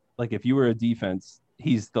 Like if you were a defense,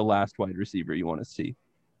 he's the last wide receiver you want to see.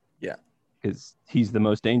 Yeah. Because he's the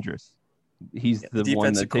most dangerous. He's the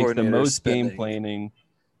one defensive that takes the coordinator most game spending. planning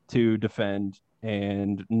to defend,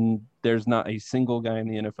 and there's not a single guy in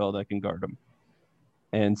the NFL that can guard him.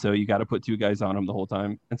 And so you got to put 2 guys on him the whole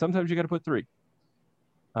time, and sometimes you got to put 3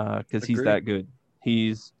 because he's Agreed. that good.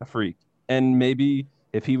 He's a freak. And maybe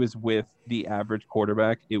if he was with the average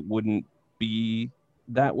quarterback, it wouldn't be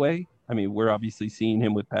that way. I mean, we're obviously seeing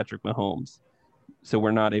him with Patrick Mahomes, so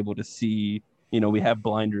we're not able to see, we have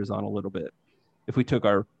blinders on a little bit. If we took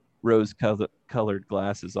our rose-colored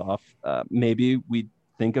glasses off, maybe we'd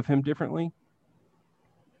think of him differently.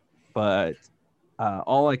 But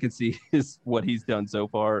all I can see is what he's done so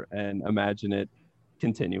far and imagine it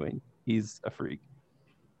continuing. He's a freak.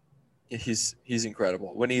 He's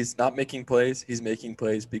incredible. When he's not making plays, he's making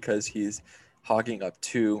plays because he's hogging up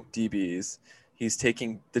 2 DBs. He's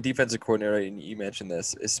taking the defensive coordinator, and you mentioned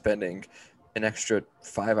this, is spending an extra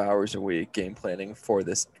 5 hours a week game planning for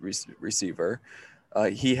this receiver.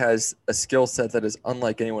 He has a skill set that is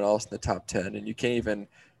unlike anyone else in the top 10, and you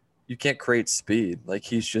can't create speed. Like,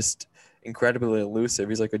 he's just incredibly elusive.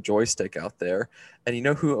 He's like a joystick out there. And you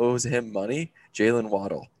know who owes him money? Jalen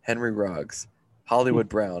Waddle, Henry Ruggs, Hollywood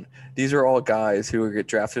Brown. These are all guys who get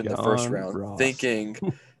drafted in the first round Ross. thinking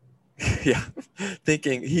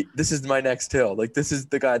this is my next Hill. Like, this is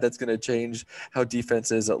the guy that's going to change how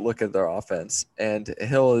defenses look at their offense. And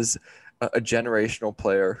Hill is a generational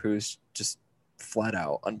player who's just flat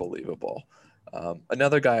out unbelievable.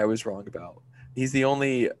 Another guy I was wrong about. He's the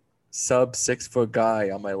only sub 6 foot guy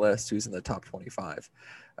on my list who's in the top 25.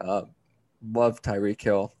 Love Tyreek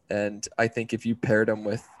Hill. And I think if you paired him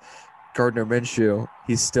with Gardner Minshew,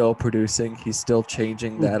 he's still producing. He's still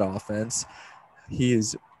changing that offense. He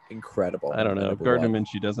is incredible. I don't know. Gardner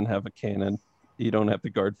Minshew doesn't have a cannon. You don't have to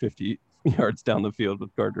guard 50 yards down the field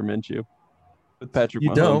with Gardner Minshew. With Patrick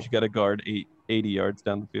Mahomes, you got to guard 80 yards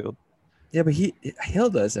down the field. Yeah, but Hill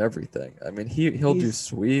does everything. I mean, he'll do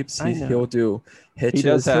sweeps. He'll do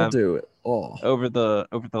hitches. He'll do it all. Over the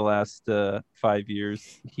last 5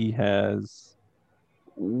 years, he has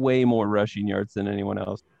way more rushing yards than anyone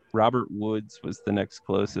else. Robert Woods was the next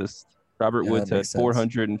closest. Robert Woods had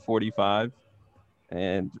 445,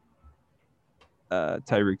 and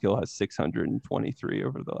Tyreek Hill has 623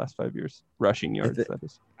 over the last 5 years rushing yards. That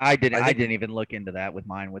is. I didn't even look into that with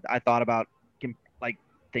mine. I thought about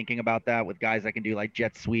thinking about that with guys that can do like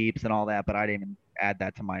jet sweeps and all that, but I didn't even add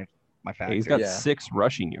that to my factor. Yeah, he's got 6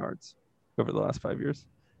 rushing yards over the last 5 years.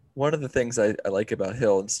 One of the things I like about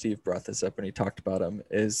Hill, and Steve brought this up when he talked about him,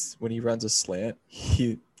 is when he runs a slant,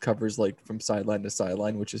 he covers like from sideline to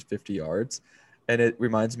sideline, which is 50 yards. And it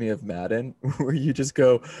reminds me of Madden, where you just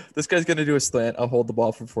go, this guy's going to do a slant. I'll hold the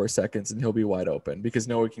ball for 4 seconds and he'll be wide open because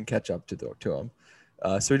no one can catch up to him.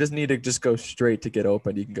 So he doesn't need to just go straight to get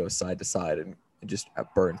open. He can go side to side and just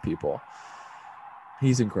burn people.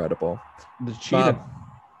 He's incredible. The cheetah.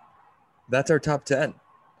 That's our top 10.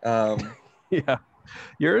 Yeah.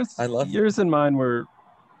 Yours and mine were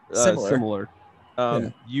similar.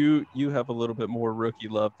 You have a little bit more rookie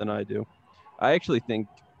love than I do. I actually think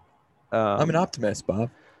I'm an optimist, Bob.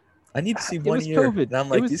 I need to see It one was year. COVID. And I'm It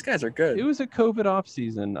like, was- these guys are good. It was a COVID off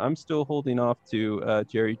season. I'm still holding off to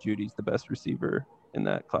Jerry Judy's the best receiver in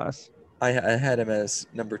that class I had him as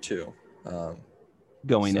number 2.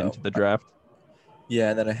 going So, into the draft.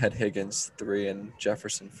 Yeah, and then I had Higgins 3 and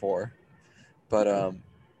Jefferson 4. But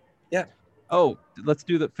Oh, let's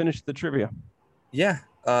finish the trivia. yeah,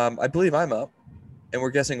 I believe I'm up, and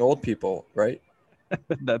we're guessing old people, right?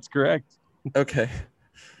 That's correct. Okay.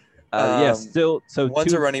 Yes, still. So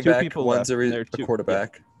One's two, a running two back, people one's left, and there a are two-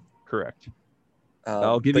 quarterback. yeah, correct.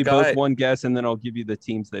 I'll give you both one guess, and then I'll give you the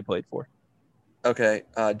teams they played for. Okay,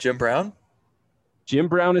 Jim Brown. Jim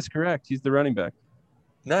Brown is correct. He's the running back.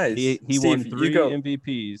 Nice. He Steve, won you 3 go.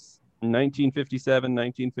 MVPs, 1957,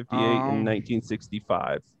 1958, and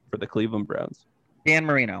 1965 for the Cleveland Browns. Dan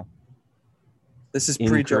Marino. This is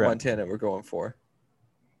pre-Joe Incorrect. Montana we're going for.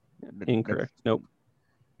 Incorrect. Nope.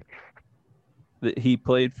 He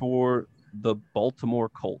played for the Baltimore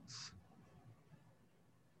Colts.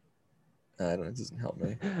 It doesn't help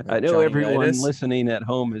me. I know Johnny everyone Unitas? listening at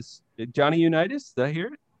home is Johnny Unitas. Did I hear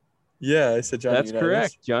it? Yeah, I said Johnny That's Unitas.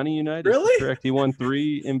 correct. Johnny Unitas is Really? correct. He won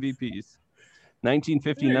 3 MVPs.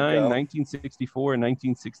 1959, There you go. 1964, and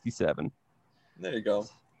 1967. There you go.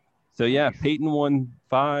 So yeah, Nice. Peyton won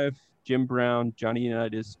 5, Jim Brown, Johnny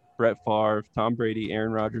Unitas, Brett Favre, Tom Brady,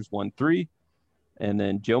 Aaron Rodgers won 3, and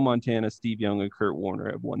then Joe Montana, Steve Young, and Kurt Warner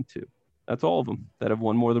have won 2. That's all of them that have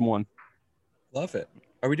won more than one. Love it.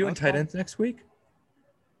 Are we doing That's tight fun. ends next week?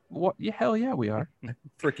 What? Yeah, hell yeah, we are.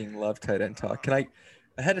 Freaking love tight end talk. Can I,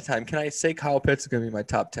 ahead of time, can I say Kyle Pitts is going to be my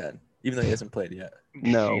top 10, even though he hasn't played yet?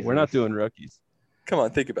 No, we're not Jesus. doing rookies. Come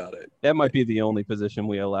on, think about it. That might be the only position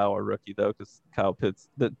we allow a rookie though, because Kyle Pitts,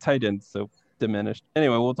 the tight end's so diminished.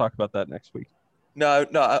 Anyway, we'll talk about that next week. No,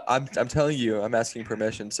 I'm telling you, I'm asking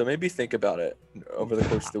permission. So maybe think about it over the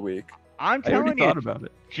course of the week. I'm I already telling you, thought about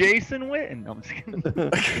it. Jason Witten. No, I'm just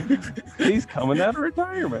kidding. He's coming out of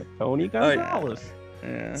retirement. Tony right. Gonzalez.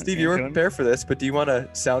 Yeah, Steve, yeah, you weren't Tony. prepared for this, but do you want to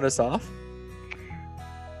sound us off?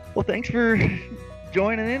 Well, thanks for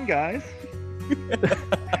joining in, guys.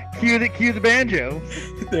 Cue the banjo.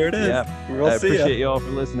 There it is. Yeah, We'll I see ya. appreciate you all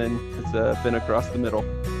for listening. It's been Across the Middle.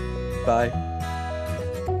 Bye.